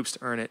jump through hoops to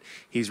earn it.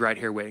 He's right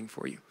here waiting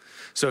for you.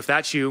 So if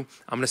that's you,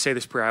 I'm going to say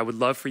this prayer. I would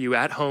love for you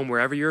at home,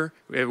 wherever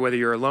whether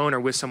you're alone or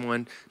with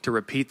someone, to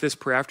repeat this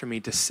prayer after me,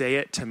 to say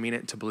it, to mean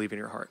it, to believe in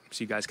your heart.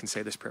 So you guys can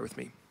say this prayer with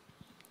me.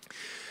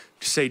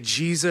 To say,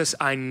 Jesus,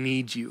 I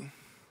need you.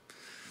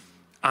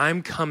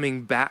 I'm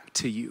coming back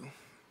to you.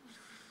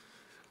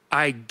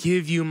 I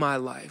give you my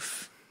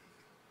life.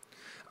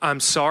 I'm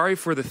sorry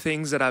for the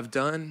things that I've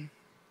done.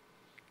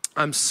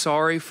 I'm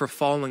sorry for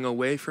falling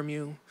away from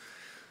you.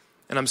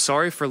 And I'm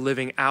sorry for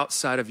living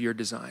outside of your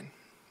design.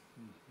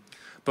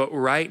 But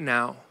right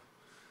now,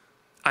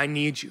 I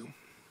need you.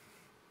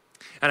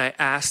 And I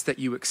ask that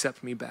you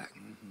accept me back.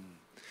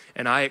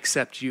 And I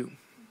accept you.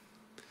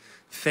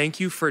 Thank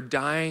you for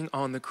dying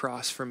on the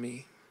cross for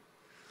me.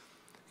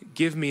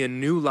 Give me a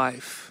new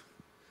life,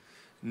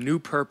 new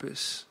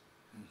purpose,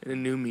 and a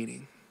new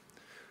meaning.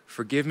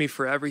 Forgive me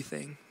for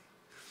everything.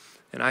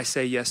 And I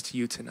say yes to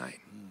you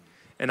tonight.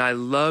 And I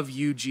love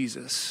you,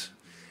 Jesus.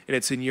 And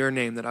it's in your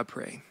name that I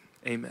pray.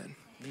 Amen.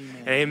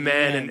 Amen.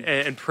 Amen.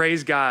 And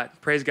praise God.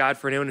 Praise God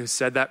for anyone who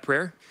said that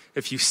prayer.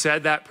 If you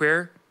said that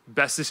prayer,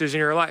 best decision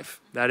in your life.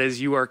 That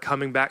is, you are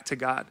coming back to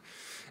God.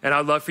 And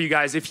I'd love for you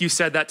guys, if you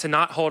said that, to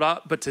not hold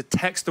up, but to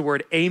text the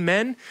word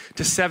amen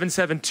to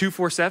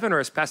 77247, or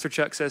as Pastor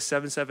Chuck says,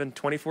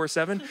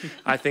 77247.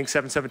 I think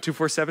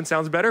 77247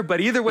 sounds better. But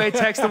either way,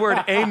 text the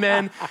word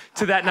amen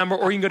to that number,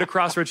 or you can go to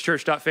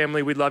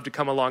crossroadschurch.family. We'd love to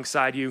come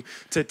alongside you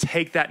to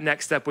take that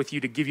next step with you,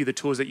 to give you the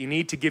tools that you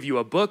need, to give you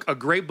a book, a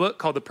great book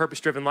called The Purpose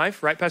Driven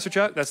Life. Right, Pastor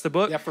Chuck? That's the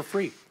book? Yeah, for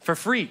free. For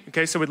free.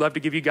 Okay, so we'd love to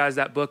give you guys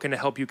that book and to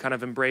help you kind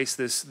of embrace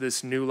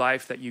this new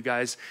life that you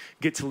guys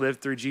get to live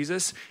through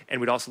Jesus.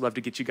 And we'd also love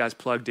to get you guys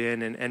plugged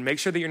in and make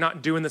sure that you're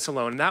not doing this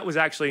alone. And that was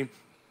actually,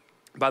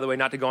 by the way,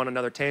 not to go on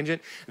another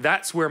tangent,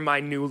 that's where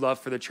my new love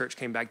for the church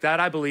came back. That,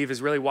 I believe,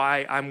 is really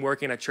why I'm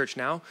working at church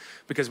now,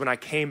 because when I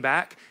came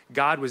back,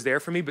 God was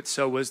there for me, but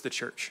so was the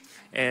church,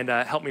 and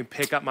helped me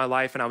pick up my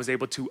life, and I was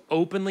able to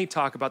openly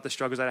talk about the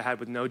struggles that I had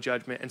with no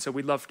judgment. And so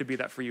we'd love to be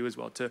that for you as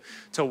well,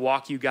 to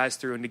walk you guys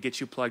through and to get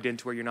you plugged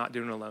into where you're not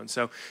doing it alone.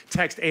 So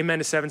text amen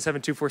to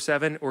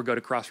 77247 or go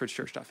to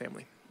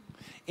crossroadschurch.family.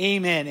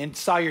 Amen. And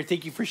Sawyer,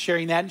 thank you for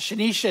sharing that. And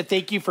Shanisha,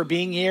 thank you for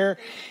being here.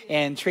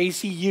 And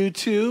Tracy, you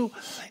too.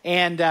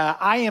 And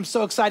I am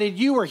so excited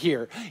you were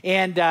here.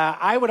 And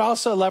I would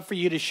also love for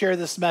you to share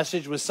this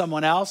message with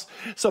someone else.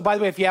 So by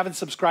the way, if you haven't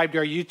subscribed to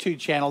our YouTube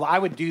channel, I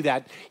would do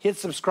that. Hit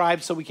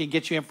subscribe so we can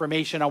get you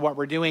information on what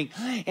we're doing.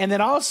 And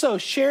then also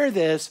share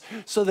this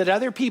so that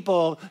other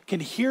people can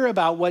hear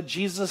about what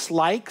Jesus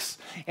likes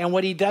and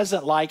what he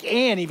doesn't like,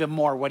 and even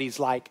more what he's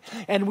like.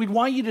 And we'd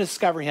want you to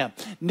discover him.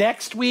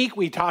 Next week,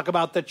 we talk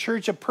about the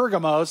Church of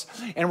Pergamos,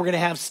 and we're going to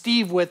have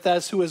Steve with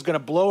us, who is going to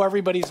blow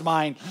everybody's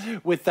mind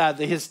with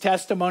his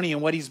testimony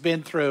and what he's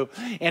been through.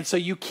 And so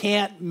you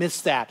can't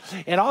miss that.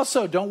 And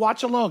also, don't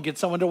watch alone. Get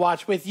someone to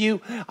watch with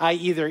you,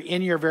 either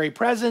in your very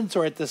presence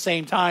or at the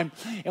same time.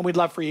 And we'd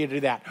love for you to do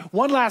that.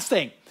 One last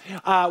thing.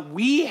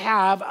 We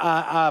have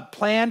a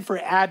plan for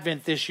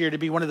Advent this year to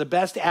be one of the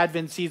best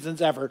Advent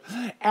seasons ever.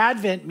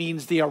 Advent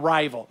means the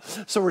arrival.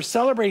 So we're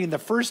celebrating the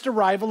first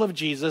arrival of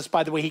Jesus.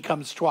 By the way, he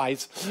comes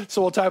twice.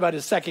 So we'll talk about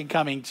his second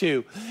coming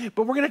too.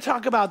 But we're going to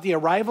talk about the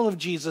arrival of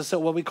Jesus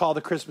at what we call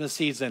the Christmas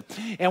season.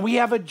 And we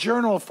have a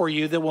journal for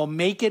you that will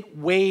make it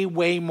way,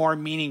 way more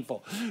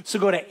meaningful. So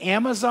go to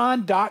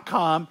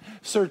Amazon.com,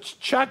 search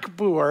Chuck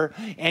Boer,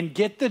 and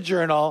get the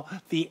journal,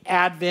 The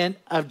Advent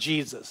of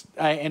Jesus.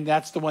 And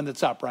that's the one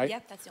that's up up, right?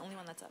 Yep, that's the only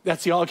one that's up.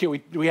 That's the okay.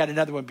 We had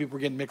another one. People were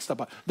getting mixed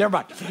up on. Never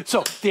mind.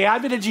 So the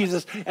Advent of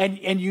Jesus,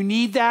 and you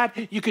need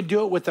that. You can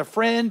do it with a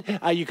friend.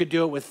 You could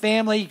do it with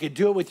family. You could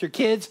do it with your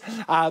kids.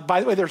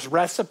 By the way, there's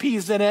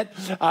recipes in it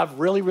of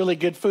really, really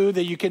good food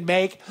that you can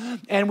make.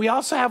 And we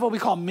also have what we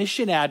call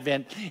Mission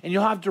Advent, and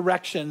you'll have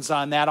directions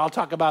on that. I'll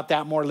talk about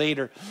that more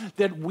later.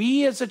 That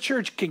we as a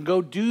church can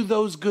go do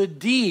those good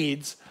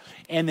deeds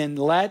and then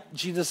let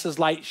Jesus'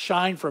 light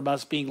shine from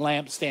us being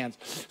lampstands.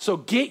 So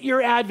get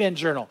your Advent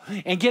journal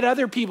and get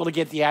other people to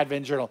get the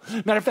Advent journal.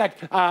 Matter of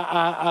fact,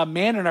 a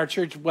man in our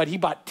church, he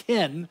bought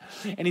 10,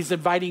 and he's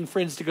inviting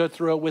friends to go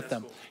through it with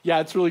them. Cool.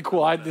 Yeah, it's really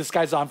cool. This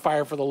guy's on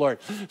fire for the Lord.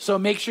 So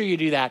make sure you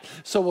do that.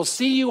 So we'll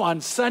see you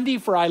on Sunday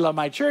for I Love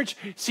My Church.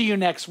 See you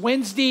next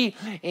Wednesday,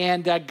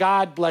 and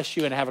God bless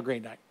you and have a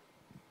great night.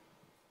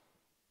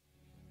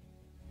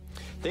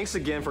 Thanks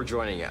again for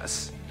joining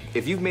us.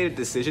 If you've made a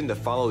decision to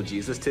follow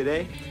Jesus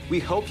today, we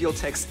hope you'll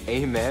text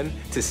AMEN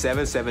to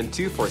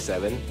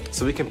 77247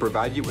 so we can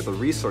provide you with the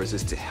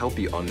resources to help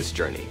you on this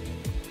journey.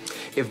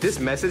 If this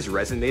message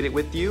resonated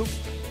with you,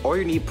 or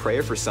you need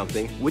prayer for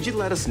something, would you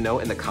let us know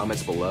in the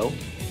comments below?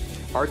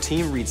 Our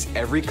team reads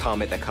every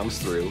comment that comes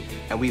through,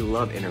 and we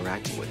love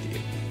interacting with you.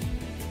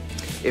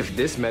 If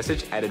this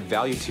message added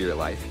value to your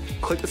life,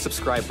 click the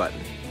subscribe button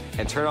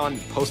and turn on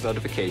post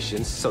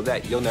notifications so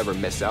that you'll never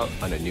miss out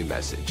on a new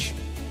message.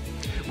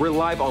 We're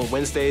live on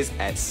Wednesdays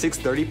at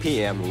 6:30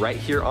 p.m. right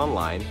here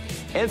online,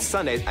 and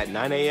Sundays at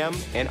 9 a.m.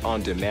 and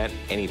on demand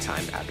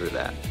anytime after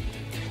that.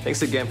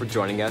 Thanks again for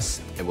joining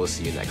us, and we'll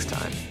see you next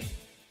time.